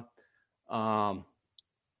Arizona. Again,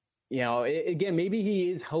 maybe he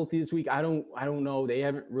is healthy this week. I don't know. They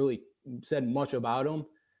haven't really said much about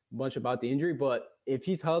the injury, but if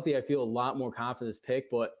he's healthy, I feel a lot more confident in this pick,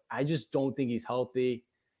 but I just don't think he's healthy.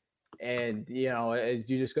 And, as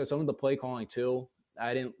you discussed, some of the play calling too,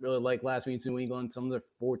 I didn't really like last week's New England. Some of the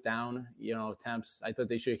fourth down, attempts, I thought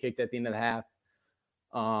they should have kicked at the end of the half.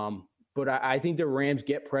 But I think the Rams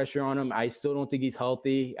get pressure on him. I still don't think he's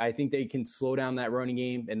healthy. I think they can slow down that running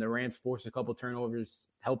game, and the Rams force a couple turnovers,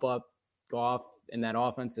 help up Goff in that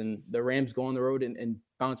offense, and the Rams go on the road and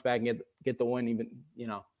bounce back and get the win. Even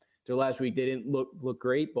their last week they didn't look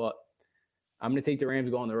great, but I'm going to take the Rams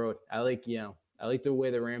to go on the road. I like the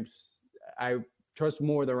way the Rams. I trust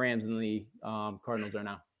more the Rams than the Cardinals are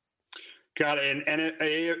now. Got it. And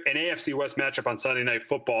an AFC West matchup on Sunday Night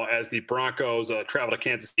Football as the Broncos travel to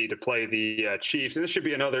Kansas City to play the Chiefs. And this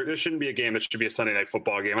shouldn't be a game. It should be a Sunday Night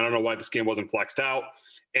Football game. I don't know why this game wasn't flexed out.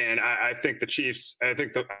 And I think the Chiefs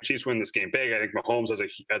win this game big. I think Mahomes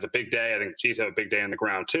has a big day. I think the Chiefs have a big day on the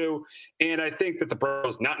ground too. And I think that the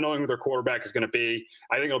Broncos, not knowing who their quarterback is going to be,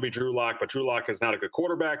 I think it'll be Drew Lock, but Drew Lock is not a good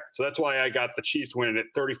quarterback. So that's why I got the Chiefs winning at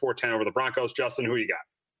 34-10 over the Broncos. Justin, who you got?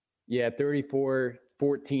 Yeah,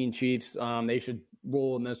 34-14 Chiefs. They should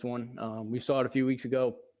roll in this one. We saw it a few weeks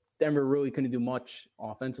ago. Denver really couldn't do much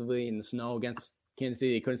offensively in the snow against Kansas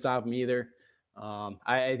City. They couldn't stop them either.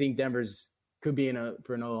 I think Denver's could be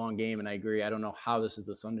for another long game, and I agree. I don't know how this is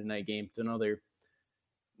the Sunday night game. It's another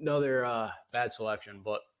bad selection,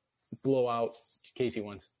 but blowout. Casey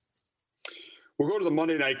wins. We'll go to the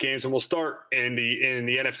Monday night games, and we'll start in the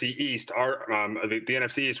NFC East. The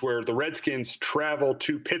NFC East, where the Redskins travel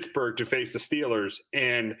to Pittsburgh to face the Steelers,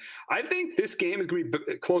 and I think this game is going to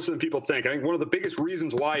be closer than people think. I think one of the biggest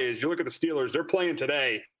reasons why is you look at the Steelers; they're playing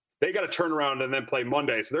today. They got to turn around and then play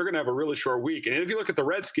Monday, so they're going to have a really short week. And if you look at the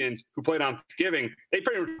Redskins, who played on Thanksgiving, they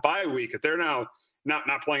pretty much bye week because they're now not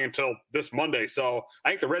playing until this Monday. So I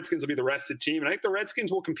think the Redskins will be the rested team, and I think the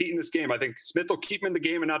Redskins will compete in this game. I think Smith will keep them in the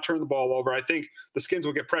game and not turn the ball over. I think the Skins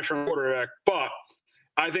will get pressure on the quarterback, but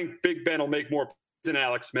I think Big Ben will make more than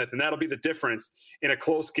Alex Smith, and that'll be the difference in a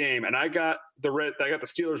close game. And I got the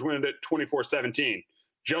Steelers winning it 24-17.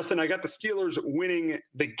 Justin, I got the Steelers winning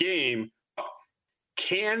the game.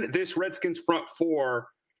 Can this Redskins front four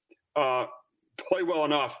play well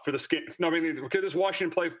enough for the Skins? No, I mean, could this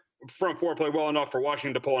Washington front four play well enough for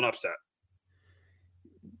Washington to pull an upset?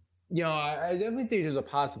 I definitely think there's a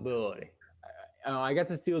possibility. I got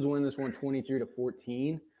the Steelers winning this one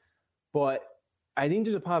 23-14, but I think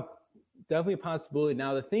there's definitely a possibility.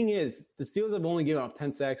 Now, the thing is, the Steelers have only given up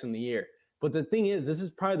 10 sacks in the year. But the thing is, this is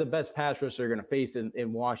probably the best pass rush they're going to face in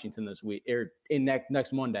Washington this week or in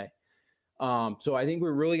next Monday. So I think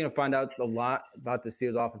we're really going to find out a lot about the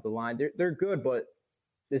Steelers offensive line. They're good, but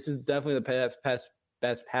this is definitely the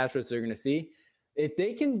best pass rush they're going to see. If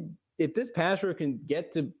this pass rush can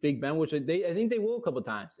get to Big Ben, which I think they will a couple of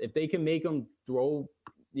times, if they can make him throw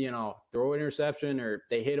an interception, or if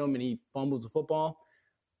they hit him and he fumbles the football,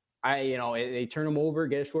 they turn him over,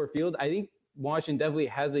 get a short field. I think Washington definitely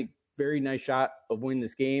has a very nice shot of winning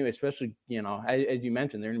this game, especially, as you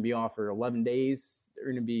mentioned, they're going to be off for 11 days. They're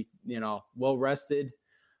going to be, well rested.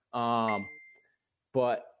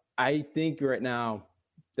 But I think right now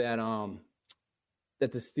that the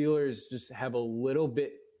Steelers just have a little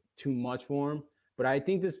bit too much for them. But I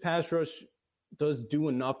think this pass rush does do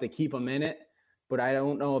enough to keep them in it. But I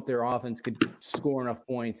don't know if their offense could score enough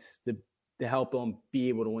points to help them be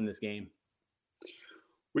able to win this game.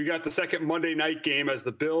 We got the second Monday night game as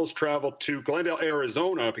the Bills travel to Glendale,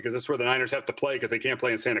 Arizona, because that's where the Niners have to play because they can't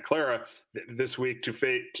play in Santa Clara this week to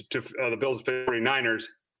the Bills play 49ers.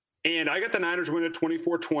 And I got the Niners winning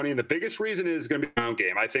 24-20. And the biggest reason is going to be the ground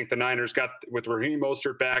game. I think the Niners got, with Raheem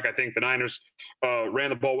Mostert back, I think the Niners ran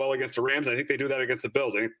the ball well against the Rams. I think they do that against the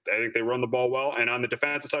Bills. I think they run the ball well. And on the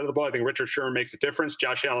defensive side of the ball, I think Richard Sherman makes a difference.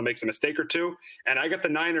 Josh Allen makes a mistake or two. And I got the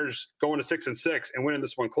Niners going to 6-6 and winning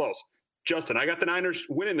this one close. Justin, I got the Niners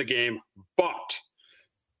winning the game, but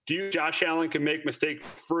do you, Josh Allen can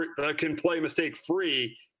play mistake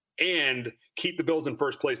free and keep the Bills in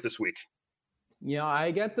first place this week?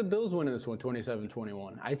 I got the Bills winning this one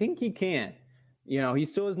 27-21. I think he can. He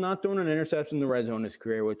still has not thrown an interception in the red zone in his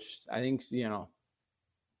career, which I think,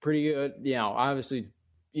 pretty good. Obviously,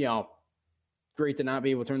 great to not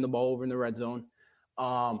be able to turn the ball over in the red zone.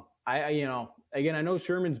 Again, I know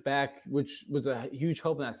Sherman's back, which was a huge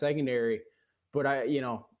help in that secondary, but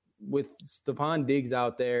with Stephon Diggs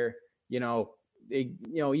out there,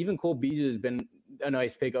 even Cole Beasley has been a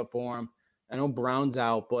nice pickup for him. I know Brown's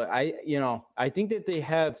out, but I think that they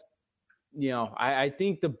have, I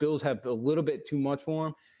think the Bills have a little bit too much for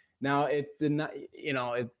him. Now, as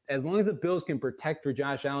long as the Bills can protect for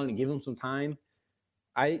Josh Allen and give him some time,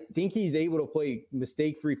 I think he's able to play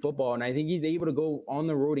mistake-free football, and I think he's able to go on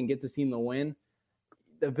the road and get the team to win.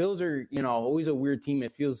 The Bills are, always a weird team.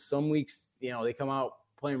 It feels some weeks, they come out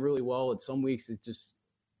playing really well, and some weeks it's just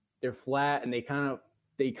they're flat and they kind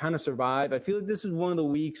of survive. I feel like this is one of the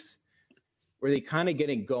weeks where they kind of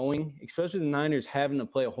get it going, especially the Niners having to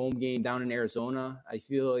play a home game down in Arizona. I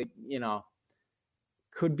feel like,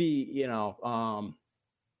 could be,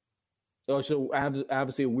 also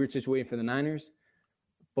obviously a weird situation for the Niners.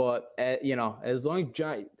 But, as long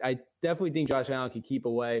as I definitely think Josh Allen can keep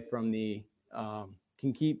away from the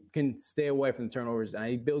can stay away from the turnovers. And I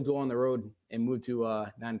think Bills go on the road and move to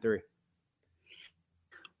 9-3.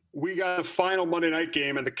 We got the final Monday night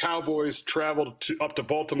game, and the Cowboys traveled up to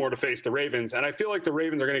Baltimore to face the Ravens. And I feel like the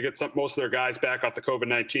Ravens are going to get most of their guys back off the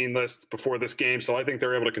COVID-19 list before this game. So I think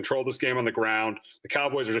they're able to control this game on the ground. The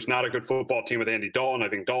Cowboys are just not a good football team with Andy Dalton. I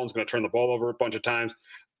think Dalton's going to turn the ball over a bunch of times.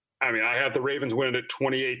 I mean, I have the Ravens winning at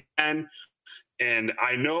 28-10. And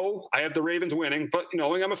I know I have the Ravens winning, but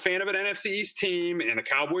knowing I'm a fan of an NFC East team and the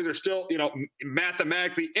Cowboys are still,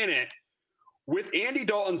 mathematically in it, with Andy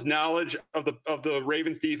Dalton's knowledge of the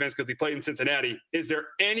Ravens defense, because he played in Cincinnati, is there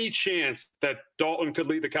any chance that Dalton could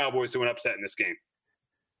lead the Cowboys to an upset in this game?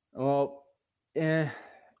 Well, yeah,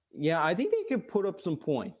 I think they could put up some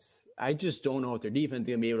points. I just don't know if their defense is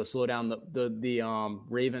going to be able to slow down the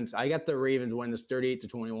Ravens. I got the Ravens winning this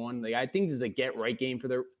 38-21. Like, I think this is a get right game for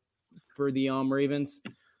the Ravens.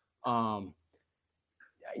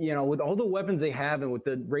 With all the weapons they have and with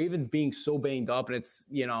the Ravens being so banged up, and it's,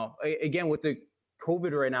 again, with the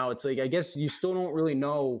COVID right now, it's like, I guess you still don't really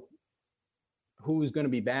know who's going to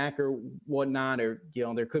be back or whatnot, or,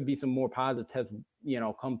 there could be some more positive tests,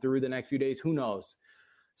 come through the next few days. Who knows?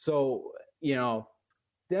 So,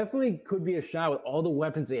 definitely could be a shot with all the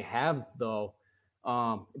weapons they have, though.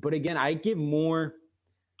 But again, I give more,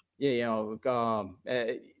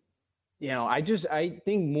 I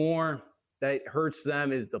think more that hurts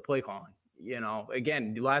them is the play calling.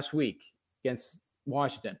 Again, last week against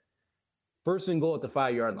Washington, first and goal at the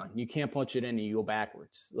 5-yard line. You can't punch it in and you go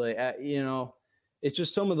backwards. Like, it's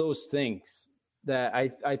just some of those things that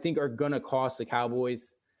I think are going to cost the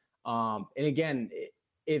Cowboys. And again,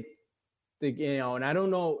 and I don't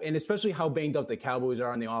know, and especially how banged up the Cowboys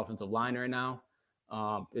are on the offensive line right now.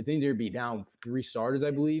 I think they'd be down 3 starters, I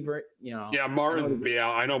believe, right? Yeah, Martin would be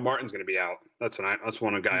out. I know Martin's going to be out. That's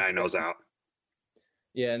one guy I know's out.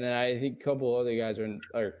 Yeah, and then I think a couple other guys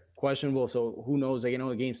are questionable. So who knows? Like,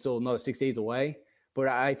 the game's still another 6 days away. But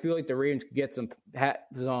I feel like the Ravens could get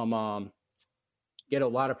get a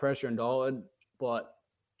lot of pressure on Dalton. But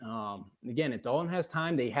again, if Dalton has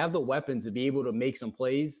time, they have the weapons to be able to make some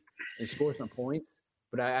plays and score some points.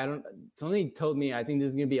 But I don't. Something told me I think this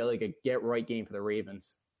is going to be like a get right game for the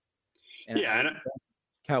Ravens. And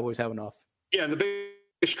Cowboys have enough. Yeah, and the big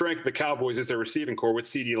strength of the Cowboys is their receiving core with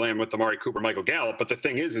CeeDee Lamb, with Amari Cooper, Michael Gallup. But the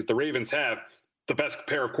thing is the Ravens have the best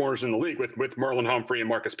pair of corners in the league with Marlon Humphrey and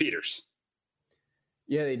Marcus Peters.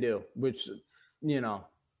 Yeah, they do. Which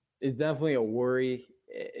is definitely a worry.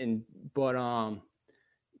 But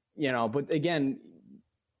again.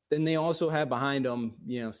 Then they also have behind them,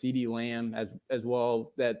 CeeDee Lamb as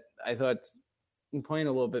well. That I thought been playing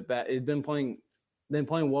a little bit bad. It's been playing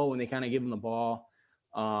well when they kind of give him the ball.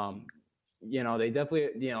 They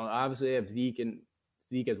definitely, obviously have Zeke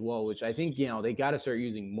as well, which I think they got to start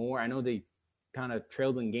using more. I know they kind of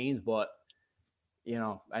trailed in games, but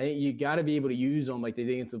I think you got to be able to use them like they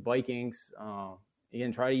did against the Vikings.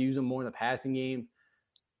 Again, try to use them more in the passing game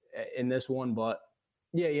in this one, but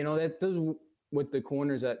yeah, that does. With the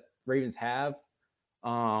corners that Ravens have.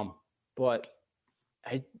 But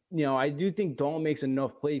I do think Dalton makes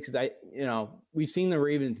enough plays because we've seen the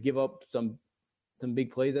Ravens give up some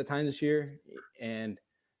big plays at times this year. And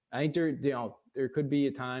I think there could be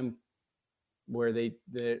a time where the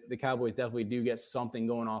Cowboys definitely do get something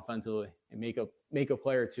going offensively and make a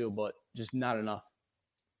play or two, but just not enough.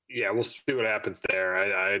 Yeah, we'll see what happens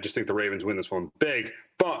there. I just think the Ravens win this one big.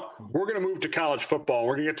 But we're going to move to college football.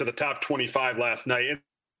 We're going to get to the top 25 last night. And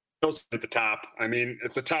those at the top. I mean,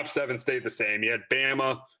 if the top 7 stayed the same, you had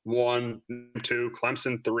Bama 1, 2,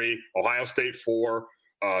 Clemson 3, Ohio State 4,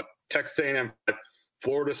 Texas A&M 5,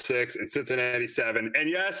 Florida 6, and Cincinnati 7. And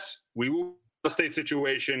yes, we will the state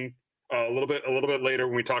situation a little bit later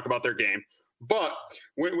when we talk about their game. But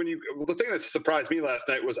the thing that surprised me last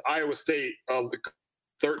night was Iowa State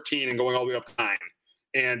 13 and going all the way up to 9.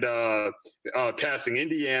 And passing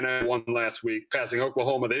Indiana won last week, passing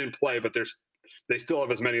Oklahoma. They didn't play, but they still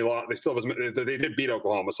have as many. They did beat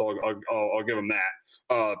Oklahoma, so I'll give them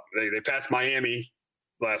that. They passed Miami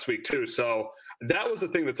last week too. So that was the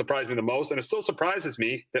thing that surprised me the most, and it still surprises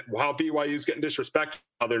me that how BYU's getting disrespected.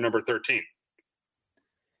 Now they're number 13.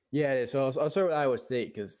 Yeah, it is. So I'll start with Iowa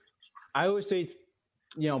State because Iowa State's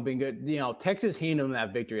been good. Texas handed them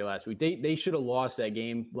that victory last week. They should have lost that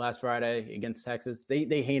game last Friday against Texas.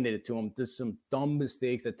 They handed it to them. Just some dumb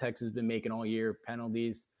mistakes that Texas has been making all year,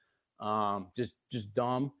 penalties, just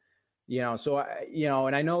dumb. So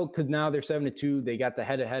and I know because now they're 7-2. They got the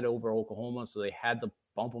head-to-head over Oklahoma, so they had to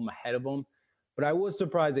bump them ahead of them. But I was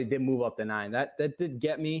surprised they did move up to 9. That did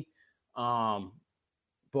get me.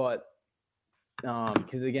 But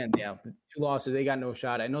because again, the 2 losses, they got no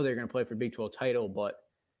shot. I know they're going to play for Big 12 title, but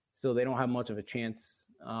still they don't have much of a chance.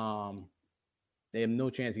 They have no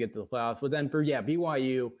chance to get to the playoffs. But then for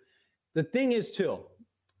BYU, the thing is too.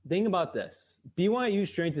 Think about this: BYU's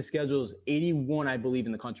strength of schedule is 81, I believe,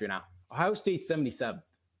 in the country now. Ohio State's 77.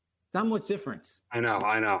 Not much difference. I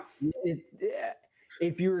know.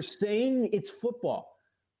 If you're saying it's football,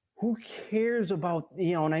 who cares about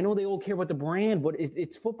And I know they all care about the brand, but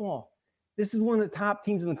it's football. This is one of the top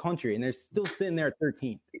teams in the country, and they're still sitting there at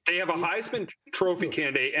 13. They have a Heisman Trophy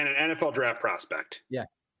candidate and an NFL draft prospect. Yeah,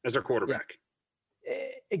 as their quarterback. Yeah.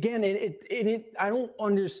 Again, I don't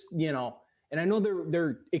understand. And I know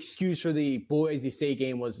their excuse for the Boise State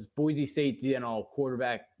game was Boise State,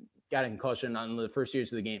 quarterback got a concussion on the first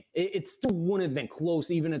years of the game. It still wouldn't have been close,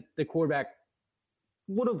 even if the quarterback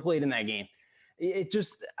would have played in that game.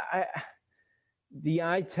 The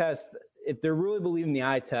eye test. If they're really believing the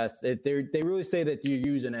eye test, if they really say that you're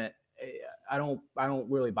using it, I don't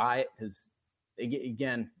really buy it because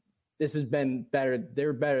again, this has been better.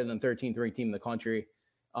 They're better than 13th ranked team in the country.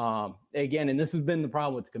 Again, and this has been the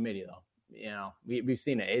problem with the committee though. We've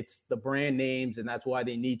seen it. It's the brand names, and that's why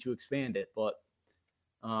they need to expand it. But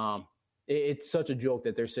it's such a joke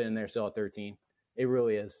that they're sitting there still at 13. It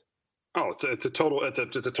really is. Oh, it's a total joke.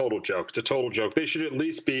 It's a total joke. They should at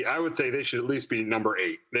least be. I would say they should at least be number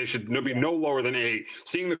 8. They should be no lower than 8.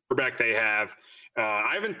 Seeing the quarterback they have,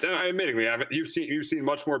 admittingly, you've seen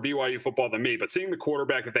much more BYU football than me. But seeing the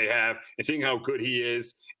quarterback that they have and seeing how good he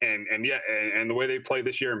is, and the way they play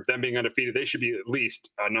this year, and them being undefeated, they should be at least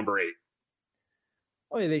number 8.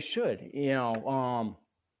 Oh yeah, they should.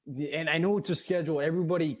 And I know it's a schedule.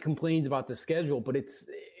 Everybody complains about the schedule, but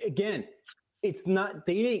it's not,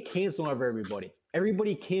 they didn't cancel over everybody.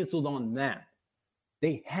 Everybody canceled on them.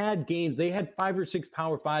 They had games. They had 5 or 6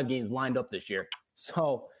 Power 5 games lined up this year.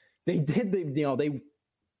 So they did, in a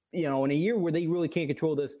year where they really can't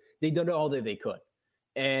control this, they did all that they could.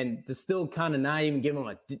 And to still kind of not even give them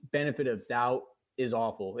a benefit of doubt is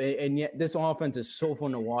awful. And yet this offense is so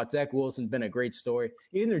fun to watch. Zach Wilson's been a great story.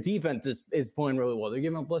 Even their defense is playing really well. They're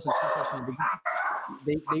giving up less than 2 touchdowns.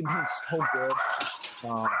 They've been so good.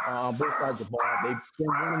 On both sides of the ball. They've been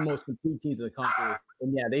one of the most complete teams in the country.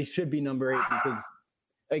 And they should be number 8 because,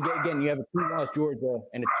 again, you have a 2-loss Georgia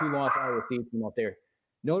and a 2-loss Iowa State team out there.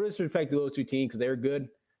 No disrespect to those 2 teams because they're good,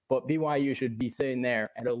 but BYU should be sitting there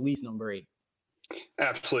at least number 8.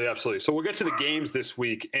 Absolutely. So we'll get to the games this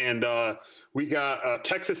week, and we got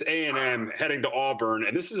Texas A&M heading to Auburn,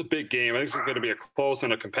 and this is a big game. I think this is going to be a close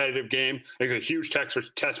and a competitive game. I think it's a huge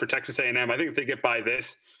test for Texas A&M. I think if they get by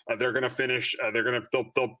this, they're going to finish.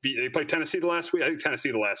 They played Tennessee the last week. I think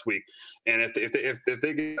Tennessee the last week, and if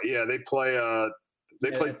they get,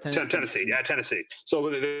 they play Tennessee. Yeah, Tennessee. So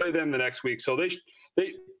they play them the next week. So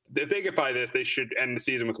if they get by this, they should end the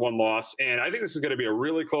season with 1 loss. And I think this is going to be a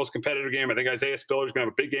really close competitive game. I think Isaiah Spiller is going to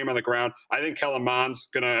have a big game on the ground. I think Kellen Mond's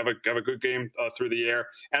going to have a good game through the air.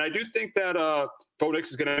 And I do think that Bo Nix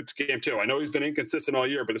is going to have a game too. I know he's been inconsistent all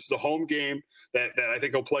year, but this is a home game that I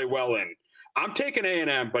think he'll play well in. I'm taking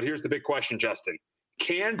A&M, but here's the big question, Justin.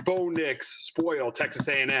 Can Bo Nix spoil Texas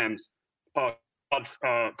A&M's playoff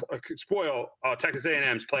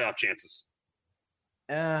chances?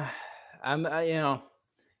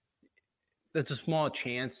 That's a small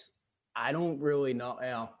chance. I don't really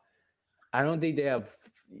know. I don't think they have.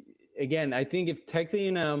 Again, I think if Texas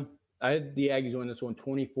A&M, I had the Aggies win this one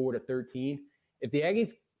 24-13. If the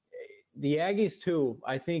Aggies too,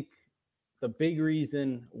 I think the big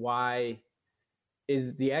reason why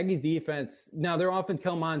is the Aggies defense. Now their offense,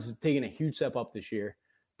 Kellen Mond has taken a huge step up this year,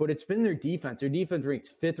 but it's been their defense. Their defense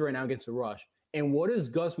ranks 5th right now against the rush. And what is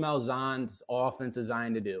Gus Malzahn's offense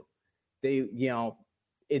designed to do?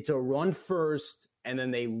 It's a run first, and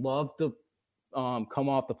then they love to come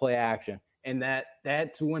off the play action. And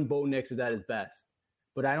that's when Bo Nix is at his best.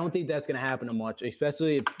 But I don't think that's going to happen much,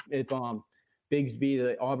 especially if Bigsby,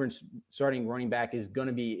 the Auburn's starting running back, is going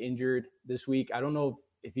to be injured this week. I don't know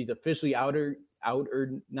if he's officially out or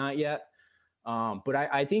not yet. But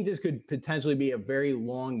I think this could potentially be a very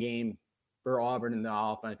long game for Auburn in the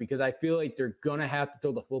offense because I feel like they're going to have to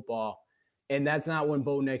throw the football. And that's not when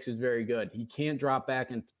Bo Nix is very good. He can't drop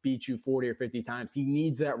back and beat you 40 or 50 times. He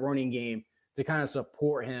needs that running game to kind of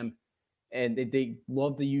support him. And they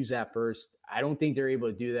love to use that first. I don't think they're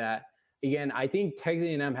able to do that. Again, I think Texas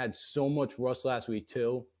A&M had so much rust last week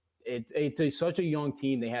too. It's such a young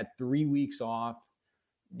team. They had 3 weeks off.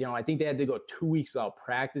 I think they had to go 2 weeks without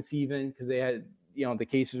practice even because they had, the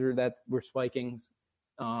cases that were spiking.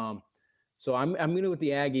 So I'm going to with the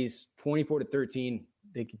Aggies 24-13.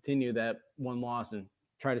 They continue that one loss and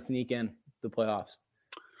try to sneak in the playoffs.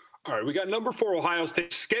 All right, we got number 4 Ohio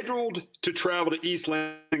State scheduled to travel to East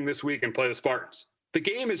Lansing this week and play the Spartans. The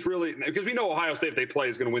game is really – because we know Ohio State, if they play,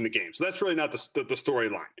 is going to win the game. So that's really not the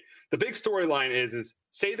storyline. The big storyline is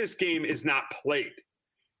say this game is not played.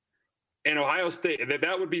 And Ohio State –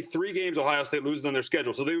 that would be 3 games Ohio State loses on their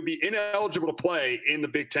schedule. So they would be ineligible to play in the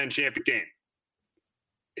Big Ten championship game.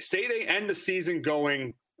 Say they end the season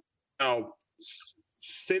going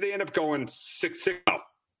say they end up going 6-0.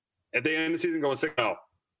 If they end the season going 6-0,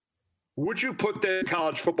 would you put the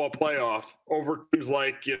college football playoff over teams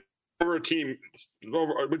like over a team?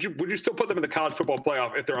 Would you still put them in the college football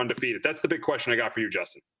playoff if they're undefeated? That's the big question I got for you,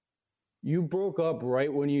 Justin. You broke up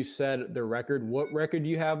right when you said the record. What record do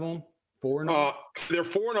you have them? 4-0. They're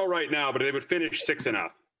 4-0 right now, but they would finish 6-0.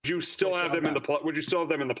 Would you still have them in the? Would you still have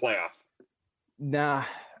them in the playoff? Nah,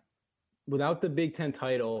 without the Big Ten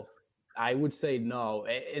title, I would say no.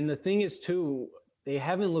 And the thing is, too, they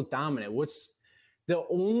haven't looked dominant. What's the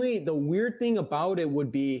weird thing about it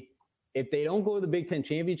would be if they don't go to the Big Ten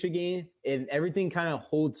championship game and everything kind of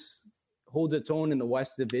holds its own in the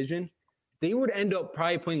West Division, they would end up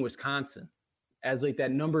probably playing Wisconsin as like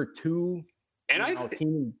that number 2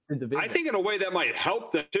 team in the division. I think in a way that might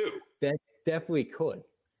help them too. That definitely could.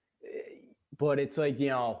 But it's like,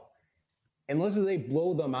 unless they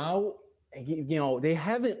blow them out, they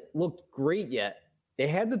haven't looked great yet. They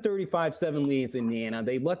had the 35-7 leads in Indiana.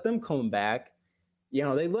 They let them come back.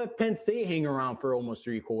 They let Penn State hang around for almost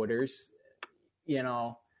 3 quarters.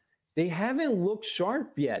 They haven't looked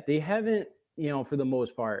sharp yet. They haven't, for the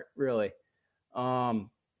most part, really.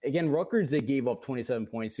 Again, Rutgers, they gave up 27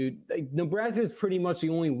 points. Nebraska is pretty much the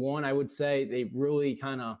only one, I would say. They really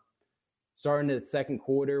kind of starting the second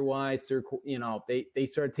quarter wise, they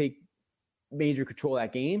started to take major control of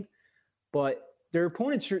that game. But their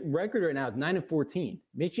opponent's record right now is 9-14.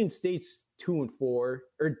 Michigan State's 2-4 or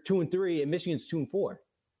 2-3, and Michigan's 2-4.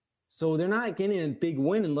 So they're not getting a big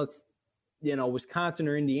win unless Wisconsin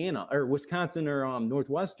or Indiana or Wisconsin or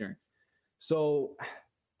Northwestern. So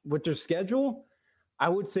with their schedule, I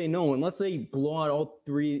would say no unless they blow out all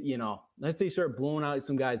 3. Unless they start blowing out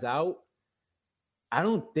some guys out. I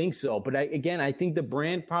don't think so. But I think the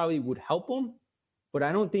brand probably would help them. But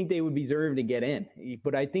I don't think they would deserve to get in.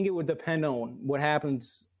 But I think it would depend on what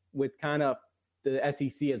happens with kind of the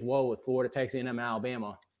SEC as well with Florida, Texas A&M, and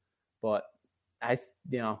Alabama. But I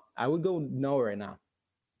would go no right now.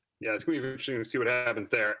 Yeah, it's going to be interesting to see what happens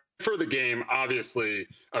there. For the game, obviously,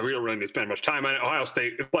 we don't really need to spend much time on it. Ohio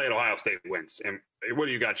State wins. And what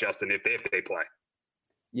do you got, Justin, if they play?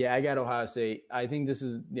 Yeah, I got Ohio State. I think this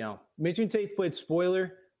is, Michigan State played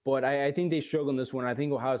spoiler. But I think they struggle in this one. I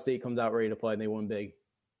think Ohio State comes out ready to play, and they win big.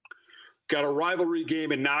 Got a rivalry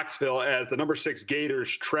game in Knoxville as the number 6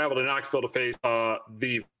 Gators travel to Knoxville to face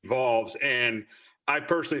the Vols. And I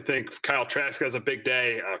personally think Kyle Trask has a big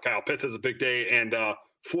day. Kyle Pitts has a big day, and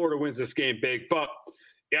Florida wins this game big. But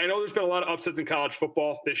I know there's been a lot of upsets in college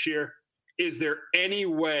football this year. Is there any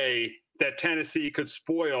way that Tennessee could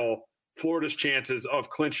spoil Florida's chances of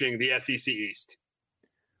clinching the SEC East?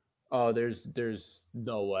 Oh, there's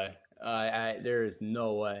no way. There is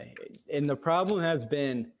no way. And the problem has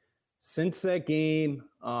been since that game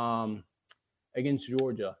against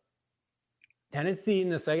Georgia, Tennessee in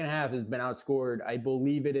the second half has been outscored. I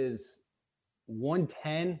believe it is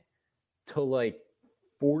 110 to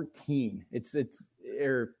 14.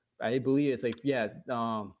 I believe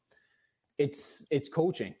it's it's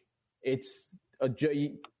coaching. It's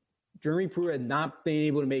Jeremy Pruitt had not been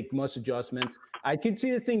able to make much adjustments. I could see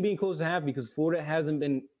this thing being close to half because Florida hasn't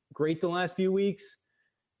been great the last few weeks,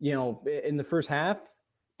 in the first half.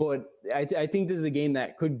 But I think this is a game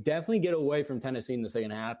that could definitely get away from Tennessee in the second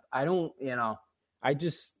half. I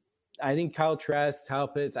think Kyle Trask, Kyle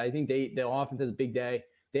Pitts, I think the offense has a big day.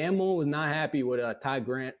 Dan Mullen was not happy with Todd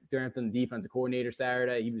Grantham, the defensive coordinator,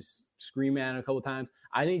 Saturday. He was screaming at him a couple times.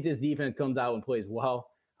 I think this defense comes out and plays well.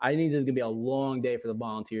 I think this is going to be a long day for the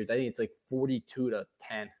Volunteers. I think it's 42-10.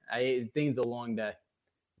 I think it's a long day.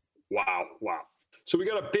 Wow. So we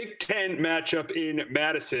got a Big Ten matchup in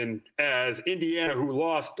Madison as Indiana, who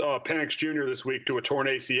lost Penix Jr. this week to a torn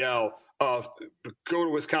ACL, go to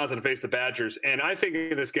Wisconsin to face the Badgers. And I think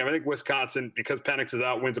in this game, I think Wisconsin, because Penix is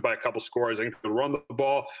out, wins it by a couple scores. I think they'll run the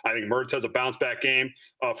ball. I think Mertz has a bounce back game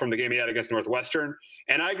from the game he had against Northwestern.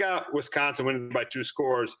 And I got Wisconsin winning by 2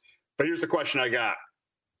 scores. But here's the question I got.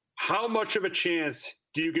 How much of a chance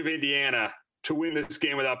do you give Indiana to win this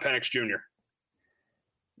game without Penix Jr.?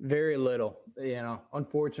 Very little,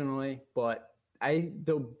 unfortunately. But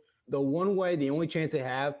the only chance they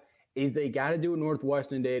have is they got to do what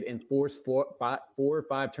Northwestern did and force 4 or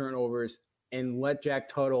 5 turnovers and let Jack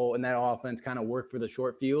Tuttle and that offense kind of work for the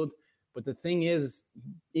short field. But the thing is,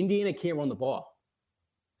 Indiana can't run the ball.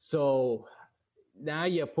 So now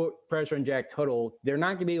you put pressure on Jack Tuttle. They're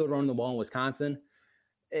not going to be able to run the ball in Wisconsin.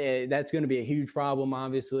 That's going to be a huge problem,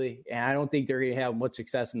 obviously. And I don't think they're going to have much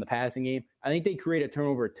success in the passing game. I think they create a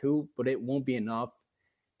turnover too, but it won't be enough.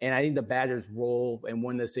 And I think the Badgers roll and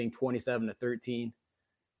win this thing 27-13.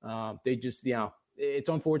 They just, it's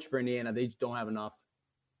unfortunate for Indiana. They just don't have enough.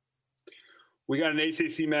 We got an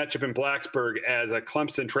ACC matchup in Blacksburg as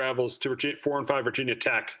Clemson travels to 4-5 Virginia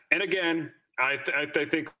Tech. And again, I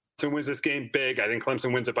think Clemson wins this game big. I think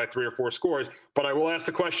Clemson wins it by 3 or 4 scores. But I will ask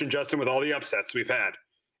the question, Justin, with all the upsets we've had,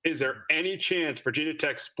 is there any chance Virginia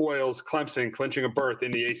Tech spoils Clemson clinching a berth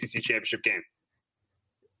in the ACC championship game?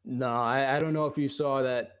 No, I don't know if you saw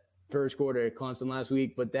that first quarter at Clemson last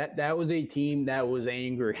week, but that was a team that was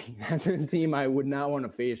angry. That's a team I would not want to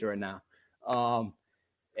face right now.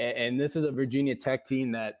 And this is a Virginia Tech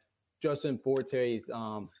team that Justin Fuente's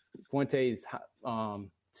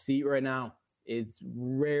seat right now is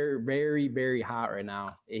very, very hot right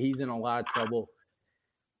now. He's in a lot of trouble.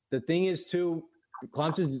 The thing is, too,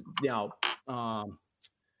 Clemson's,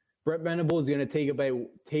 Brett Venables is going to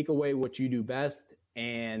take away what you do best,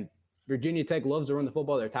 and Virginia Tech loves to run the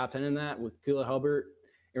football. They're top 10 in that with Caleb Hubbard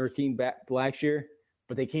and Rakeem Blackshear,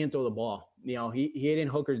 but they can't throw the ball. Hayden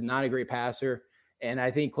Hooker's not a great passer, and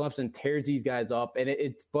I think Clemson tears these guys up. And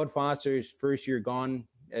it's Bud Foster's first year gone,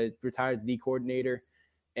 retired D coordinator,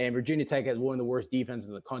 and Virginia Tech has one of the worst defenses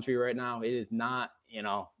in the country right now. It is not,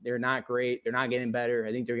 they're not great. They're not getting better.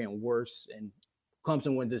 I think they're getting worse, and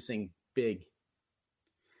Clemson wins this thing big.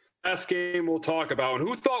 Last game we'll talk about, and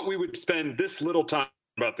who thought we would spend this little time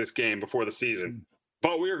about this game before the season?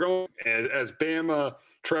 But we are going as Bama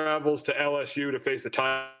travels to LSU to face the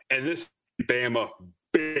Tide, and this Bama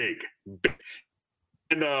big.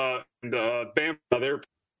 And Bama, they're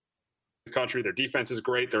the country. Their defense is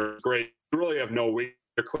great. They're great. They really have no weak.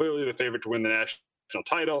 They're clearly the favorite to win the national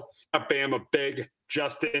title. Bama big.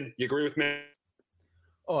 Justin, you agree with me?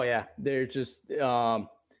 Oh yeah, they're just LSU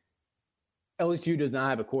does not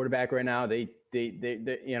have a quarterback right now. They're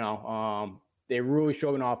really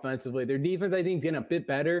struggling offensively. Their defense, I think, is getting a bit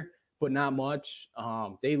better, but not much.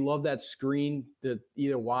 They love that screen to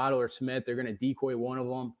either Waddle or Smith. They're going to decoy one of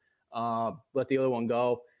them, let the other one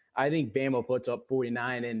go. I think Bama puts up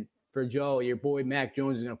 49, and for Joe, your boy Mac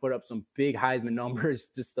Jones is going to put up some big Heisman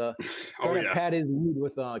numbers just to try to pat his lead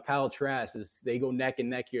with Kyle Trask as they go neck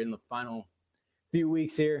and neck here in the final few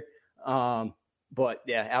weeks here. But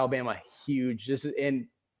yeah, Alabama huge.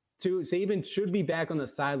 Saban should be back on the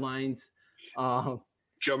sidelines. Joe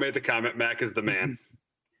made the comment, Mac is the man.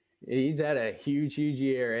 He's had a huge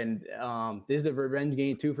year, and this is a revenge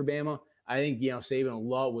game too for Bama. I think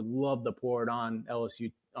Saban would love to pour it on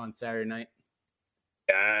LSU on Saturday night.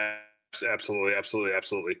 Yeah, absolutely.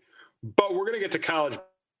 But we're gonna get to college.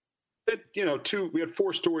 We had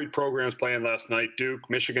 4 storied programs playing last night: Duke,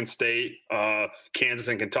 Michigan State, Kansas,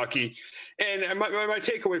 and Kentucky. And my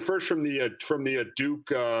takeaway first from the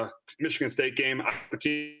Duke Michigan State game, the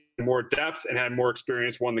team had more depth and had more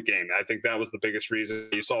experience won the game. I think that was the biggest reason.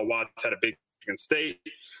 You saw Watts had a big Michigan State.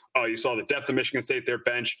 You saw the depth of Michigan State. Their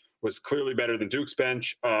bench was clearly better than Duke's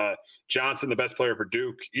bench. Johnson, the best player for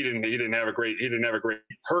Duke, he didn't have a great.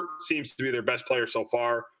 Hurt seems to be their best player so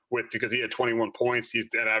far, because he had 21 points. He's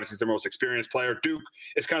obviously their most experienced player. Duke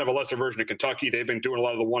is kind of a lesser version of Kentucky. They've been doing a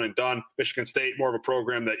lot of the one and done. Michigan State, more of a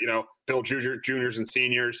program that build juniors and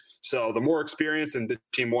seniors. So the more experience, and the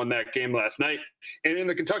team won that game last night. And in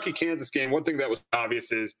the Kentucky-Kansas game, one thing that was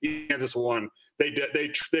obvious is Kansas won. They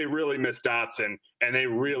really miss Dotson, and they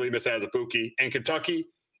really miss Azubuike. And Kentucky,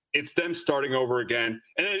 it's them starting over again.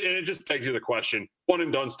 And it just begs you the question, one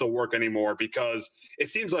and done still work anymore? Because it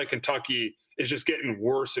seems like Kentucky is just getting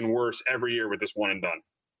worse and worse every year with this one and done.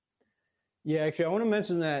 Yeah, actually, I want to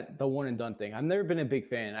mention the one and done thing. I've never been a big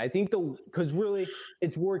fan. I think because really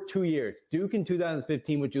it's worked 2 years. Duke in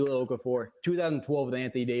 2015 with Julio Okafor, 2012 with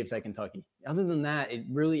Anthony Davis at Kentucky. Other than that, it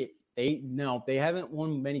really they haven't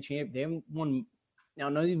won many champions. They haven't won.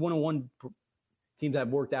 None of these one-on-one teams have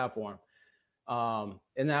worked out for them.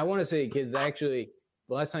 And I want to say, kids, actually,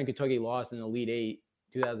 the last time Kentucky lost in the Elite Eight,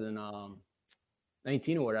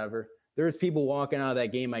 2019 or whatever, there was people walking out of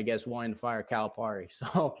that game, I guess, wanting to fire Calipari.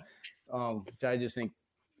 So, which I just think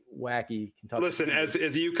wacky. Kentucky. Listen, as a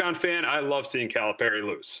UConn fan, I love seeing Calipari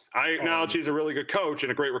lose. I acknowledge he's a really good coach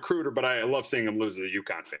and a great recruiter, but I love seeing him lose as a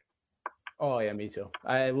UConn fan. Oh yeah, me too.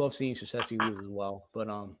 I love seeing Krzyzewski lose as well. But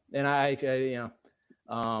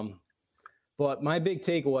but my big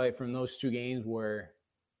takeaway from those two games were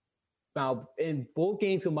about in both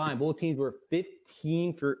games combined, both teams were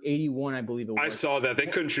 15 for 81, I believe it was. I saw that. They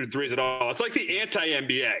couldn't shoot threes at all. It's like the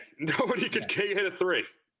anti-NBA. Nobody could hit a three.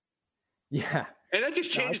 Yeah. And that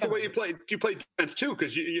just changes the way you play defense too,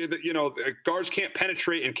 because guards can't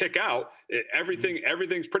penetrate and kick out.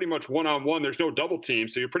 Everything's pretty much one-on-one. There's no double team,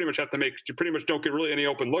 so you pretty much don't get really any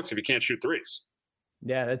open looks if you can't shoot threes.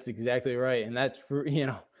 Yeah, that's exactly right, and that's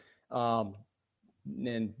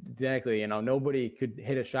and exactly, nobody could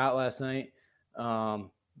hit a shot last night,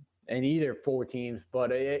 and either four teams.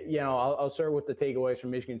 But I'll start with the takeaways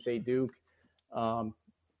from Michigan State Duke.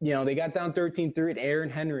 They got down 13-3 and Aaron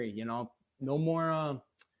Henry. No more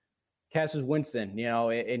Cassius Winston.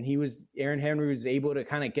 And Aaron Henry was able to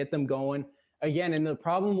kind of get them going again. And the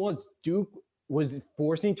problem was Duke was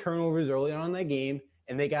forcing turnovers early on in that game,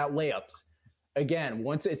 and they got layups. Again,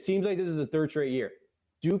 once it seems like this is the third straight year.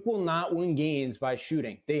 Duke will not win games by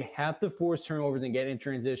shooting. They have to force turnovers and get in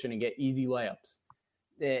transition and get easy layups.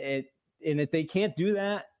 And if they can't do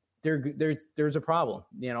that, there's a problem.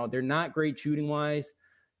 They're not great shooting wise.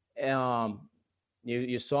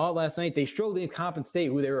 You saw it last night. They struggled in Coppin State,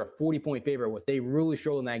 who they were a 40-point favorite with. They really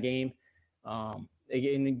struggled in that game. And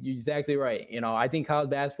you're exactly right. I think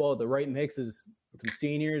college basketball, the right mix is some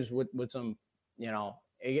seniors with some,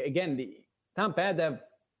 again, it's not bad to have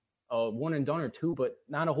a one and done or two, but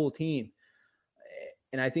not a whole team.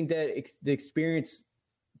 And I think that the experience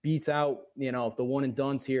beats out, the one and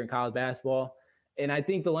dones here in college basketball. And I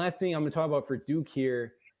think the last thing I'm going to talk about for Duke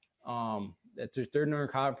here, that's their third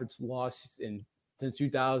non-conference loss since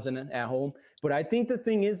 2000 at home. But I think the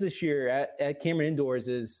thing is this year at Cameron Indoors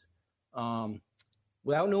is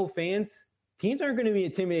without no fans, teams aren't going to be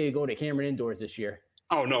intimidated to go to Cameron Indoors this year.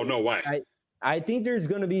 Oh, no way. I think there's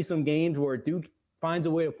going to be some games where Duke finds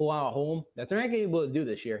a way to pull out at home that they're not going to be able to do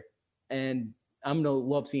this year. And I'm going to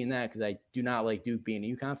love seeing that because I do not like Duke being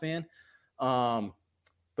a UConn fan.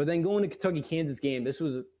 But then going to Kentucky-Kansas game, this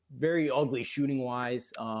was very ugly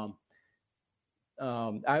shooting-wise.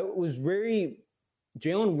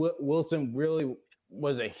 Jalen Wilson really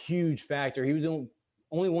was a huge factor. He was the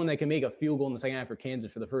only one that can make a field goal in the second half for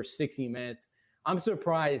Kansas for the first 16 minutes. I'm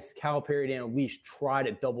surprised Calipari didn't at least try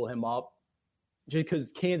to double him up just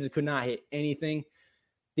because Kansas could not hit anything.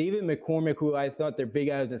 David McCormick, who I thought their big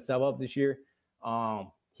guy was going to step up this year,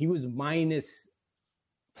 he was minus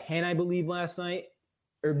 10, I believe, last night.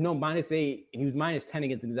 Or no, minus 8. And he was minus 10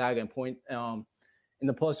 against Gonzaga in point in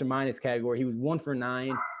the plus or minus category. He was 1 for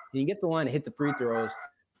 9. He can get the line to hit the free throws,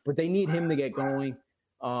 but they need him to get going.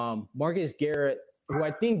 Marcus Garrett, who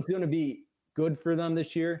I think is going to be good for them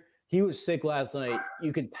this year, he was sick last night.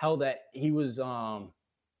 You could tell that he was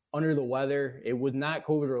under the weather. It was not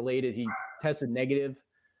COVID related. He tested negative.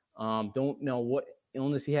 Don't know what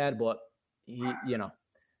illness he had, but he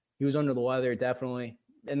was under the weather definitely.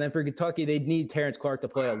 And then for Kentucky, they need Terrence Clark to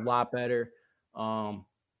play a lot better.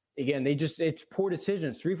 Again, it's poor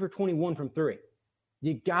decisions. 3 for 21 from 3.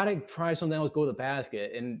 You got to try something else, go to the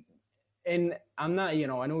basket. And I'm not, I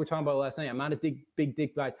know we were talking about last night. I'm not a big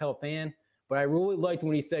Dick Vitale fan, but I really liked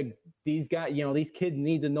when he said these guys, these kids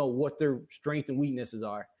need to know what their strengths and weaknesses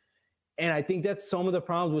are. And I think that's some of the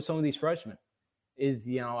problems with some of these freshmen is,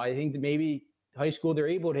 I think that maybe high school, they're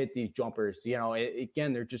able to hit these jumpers.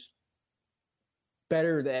 Again, they're just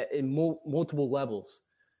better in multiple levels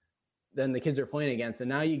than the kids are playing against. And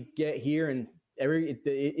now you get here and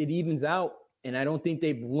it evens out. And I don't think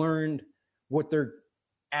they've learned what they're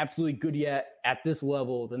absolutely good at this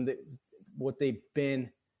level than what they've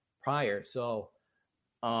been prior. So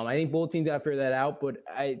I think both teams got to figure that out.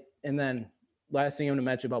 And then last thing I'm going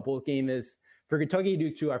to mention about both games is for Kentucky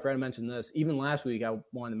Duke too. I forgot to mention this. Even last week I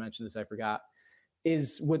wanted to mention this. I forgot.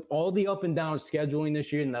 Is with all the up and down scheduling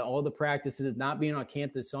this year and all the practices not being on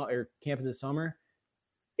campus this summer,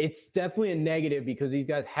 it's definitely a negative because these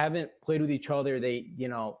guys haven't played with each other. They,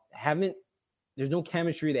 there's no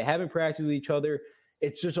chemistry. They haven't practiced with each other.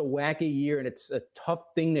 It's just a wacky year, and it's a tough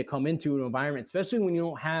thing to come into an environment, especially when you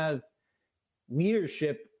don't have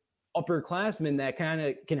leadership, upperclassmen that kind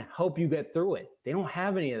of can help you get through it. They don't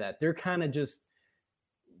have any of that. They're kind of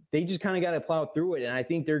they just kind of got to plow through it, and I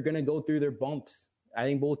think they're going to go through their bumps. I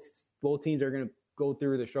think both teams are going to go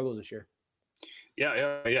through their struggles this year.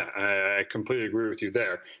 Yeah. I completely agree with you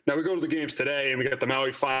there. Now we go to the games today, and we got the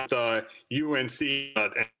Maui fight, UNC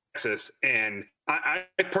and Texas, and I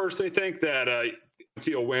personally think that UNC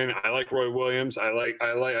will win. I like Roy Williams.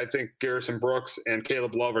 I think Garrison Brooks and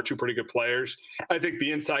Caleb Love are two pretty good players. I think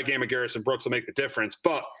the inside game of Garrison Brooks will make the difference.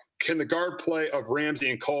 But can the guard play of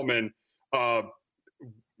Ramsey and Coleman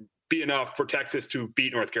be enough for Texas to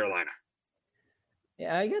beat North Carolina?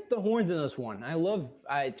 Yeah, I get the horns in this one.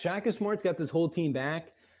 Shaka Smart's got this whole team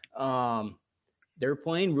back. They're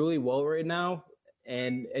playing really well right now.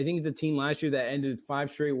 And I think it's a team last year that ended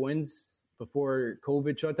 5 straight wins before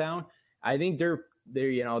COVID shut down. I think they're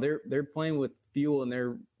playing with fuel, and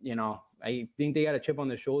I think they got a chip on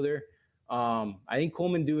their shoulder. I think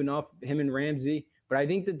Coleman do enough, him and Ramsey. But I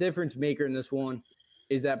think the difference maker in this one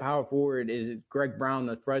is that power forward is Greg Brown,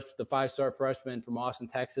 the 5-star freshman from Austin,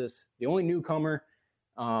 Texas, the only newcomer.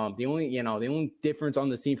 The only difference on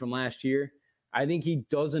the team from last year. I think he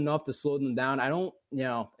does enough to slow them down.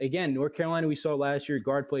 Again, North Carolina, we saw last year,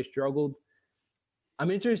 guard play struggled.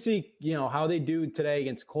 I'm interested, how they do today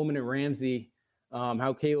against Coleman and Ramsey,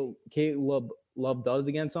 how Caleb Love does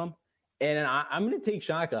against them. And I'm going to take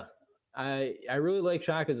Shaka. I really like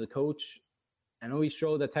Shaka as a coach. I know he's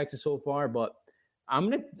struggled at Texas so far, but I'm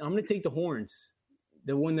gonna take the Horns.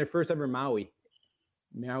 They won their first ever Maui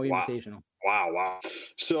Invitational. Wow.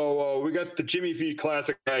 So we got the Jimmy V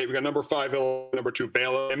Classic night. We got number 5, number 2,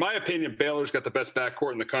 Baylor. In my opinion, Baylor's got the best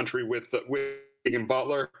backcourt in the country with Egan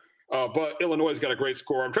Butler. But Illinois has got a great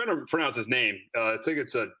scorer. I'm trying to pronounce his name. I think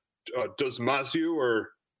it's a Dusmazu or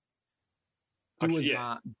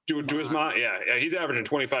Duisma. Yeah, he's averaging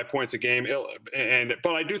 25 points a game.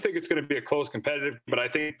 But I do think it's going to be a close competitive. But I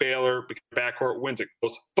think Baylor backcourt wins it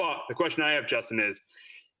close. But the question I have, Justin, is,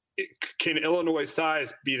 can Illinois'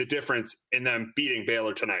 size be the difference in them beating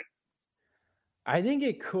Baylor tonight? I think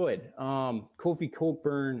it could. Kofi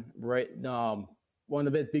Cockburn, right? One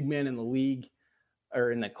of the best big men in the league,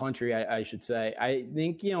 or in the country, I should say. I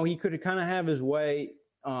think he could kind of have his way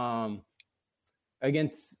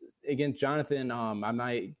against Jonathan.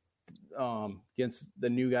 Against the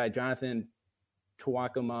new guy, Jonathan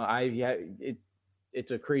Tuakama.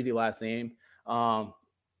 It's a crazy last name.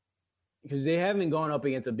 Because they haven't gone up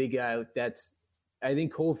against a big guy I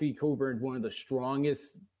think Kofi Cockburn is one of the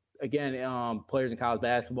strongest, players in college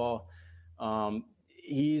basketball.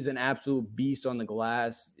 He's an absolute beast on the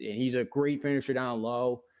glass, and he's a great finisher down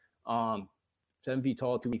low. 7 feet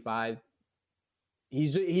tall, 285.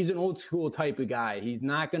 He's an old school type of guy. He's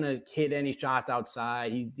not going to hit any shots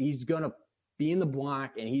outside. He's going to be in the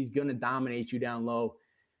block, and he's going to dominate you down low.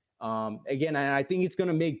 I think it's going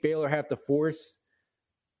to make Baylor have to force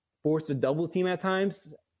the double team at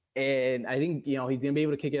times. And I think, he's going to be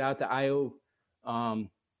able to kick it out to Ayo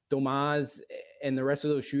Domaz and the rest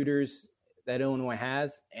of those shooters that Illinois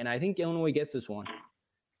has. And I think Illinois gets this one.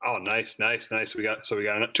 Oh, nice. You got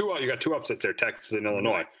two upsets there, Texas and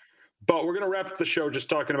Illinois. But we're going to wrap up the show just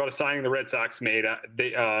talking about a signing the Red Sox made.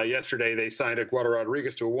 Yesterday, they signed Eduardo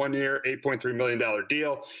Rodriguez to a 1-year, $8.3 million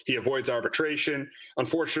deal. He avoids arbitration.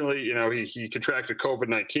 Unfortunately, he contracted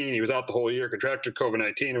COVID-19. He was out the whole year, contracted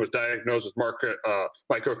COVID-19, and was diagnosed with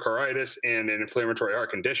myocarditis and an inflammatory heart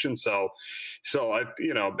condition. So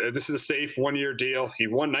this is a safe 1-year deal. He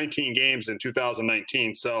won 19 games in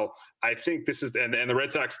 2019. So I think this is, and the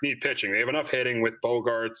Red Sox need pitching. They have enough hitting with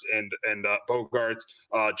Bogarts and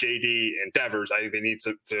JD and Devers. I think they need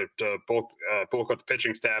to bulk up the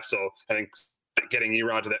pitching staff. So I think signing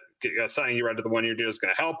Erod to the 1-year deal is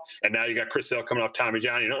going to help. And now you got Chris Sale coming off Tommy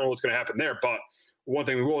John. You don't know what's going to happen there. But one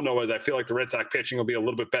thing we will know is I feel like the Red Sox pitching will be a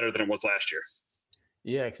little bit better than it was last year.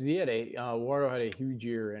 Yeah, because Eduardo had a huge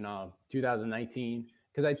year in 2019.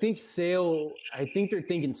 Because I think Sale, they're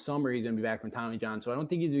thinking summer he's going to be back from Tommy John. So I don't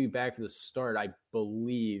think he's going to be back for the start, I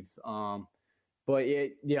believe. But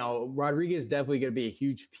Rodriguez is definitely going to be a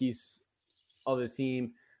huge piece of the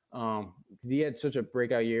team. Because he had such a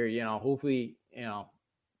breakout year. Hopefully,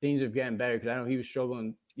 things are getting better. Because I know he was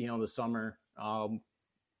struggling, the summer,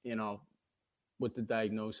 with the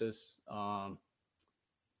diagnosis. I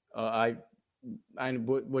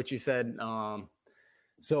what you said.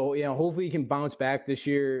 So, hopefully he can bounce back this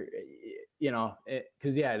year,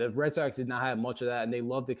 because, the Red Sox did not have much of that, and they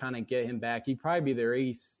love to kind of get him back. He'd probably be their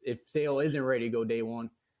ace. If Sale isn't ready to go day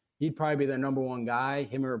one, he'd probably be their number one guy,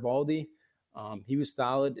 him or Eovaldi. He was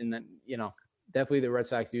solid, and then, definitely the Red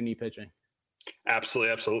Sox do need pitching.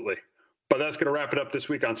 Absolutely. But that's going to wrap it up this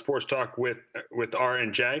week on Sports Talk with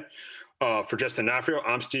R&J. For Justin D'Onofrio,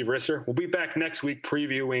 I'm Steve Risser. We'll be back next week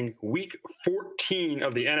previewing Week 14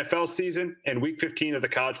 of the NFL season and Week 15 of the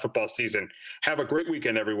college football season. Have a great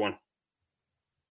weekend, everyone.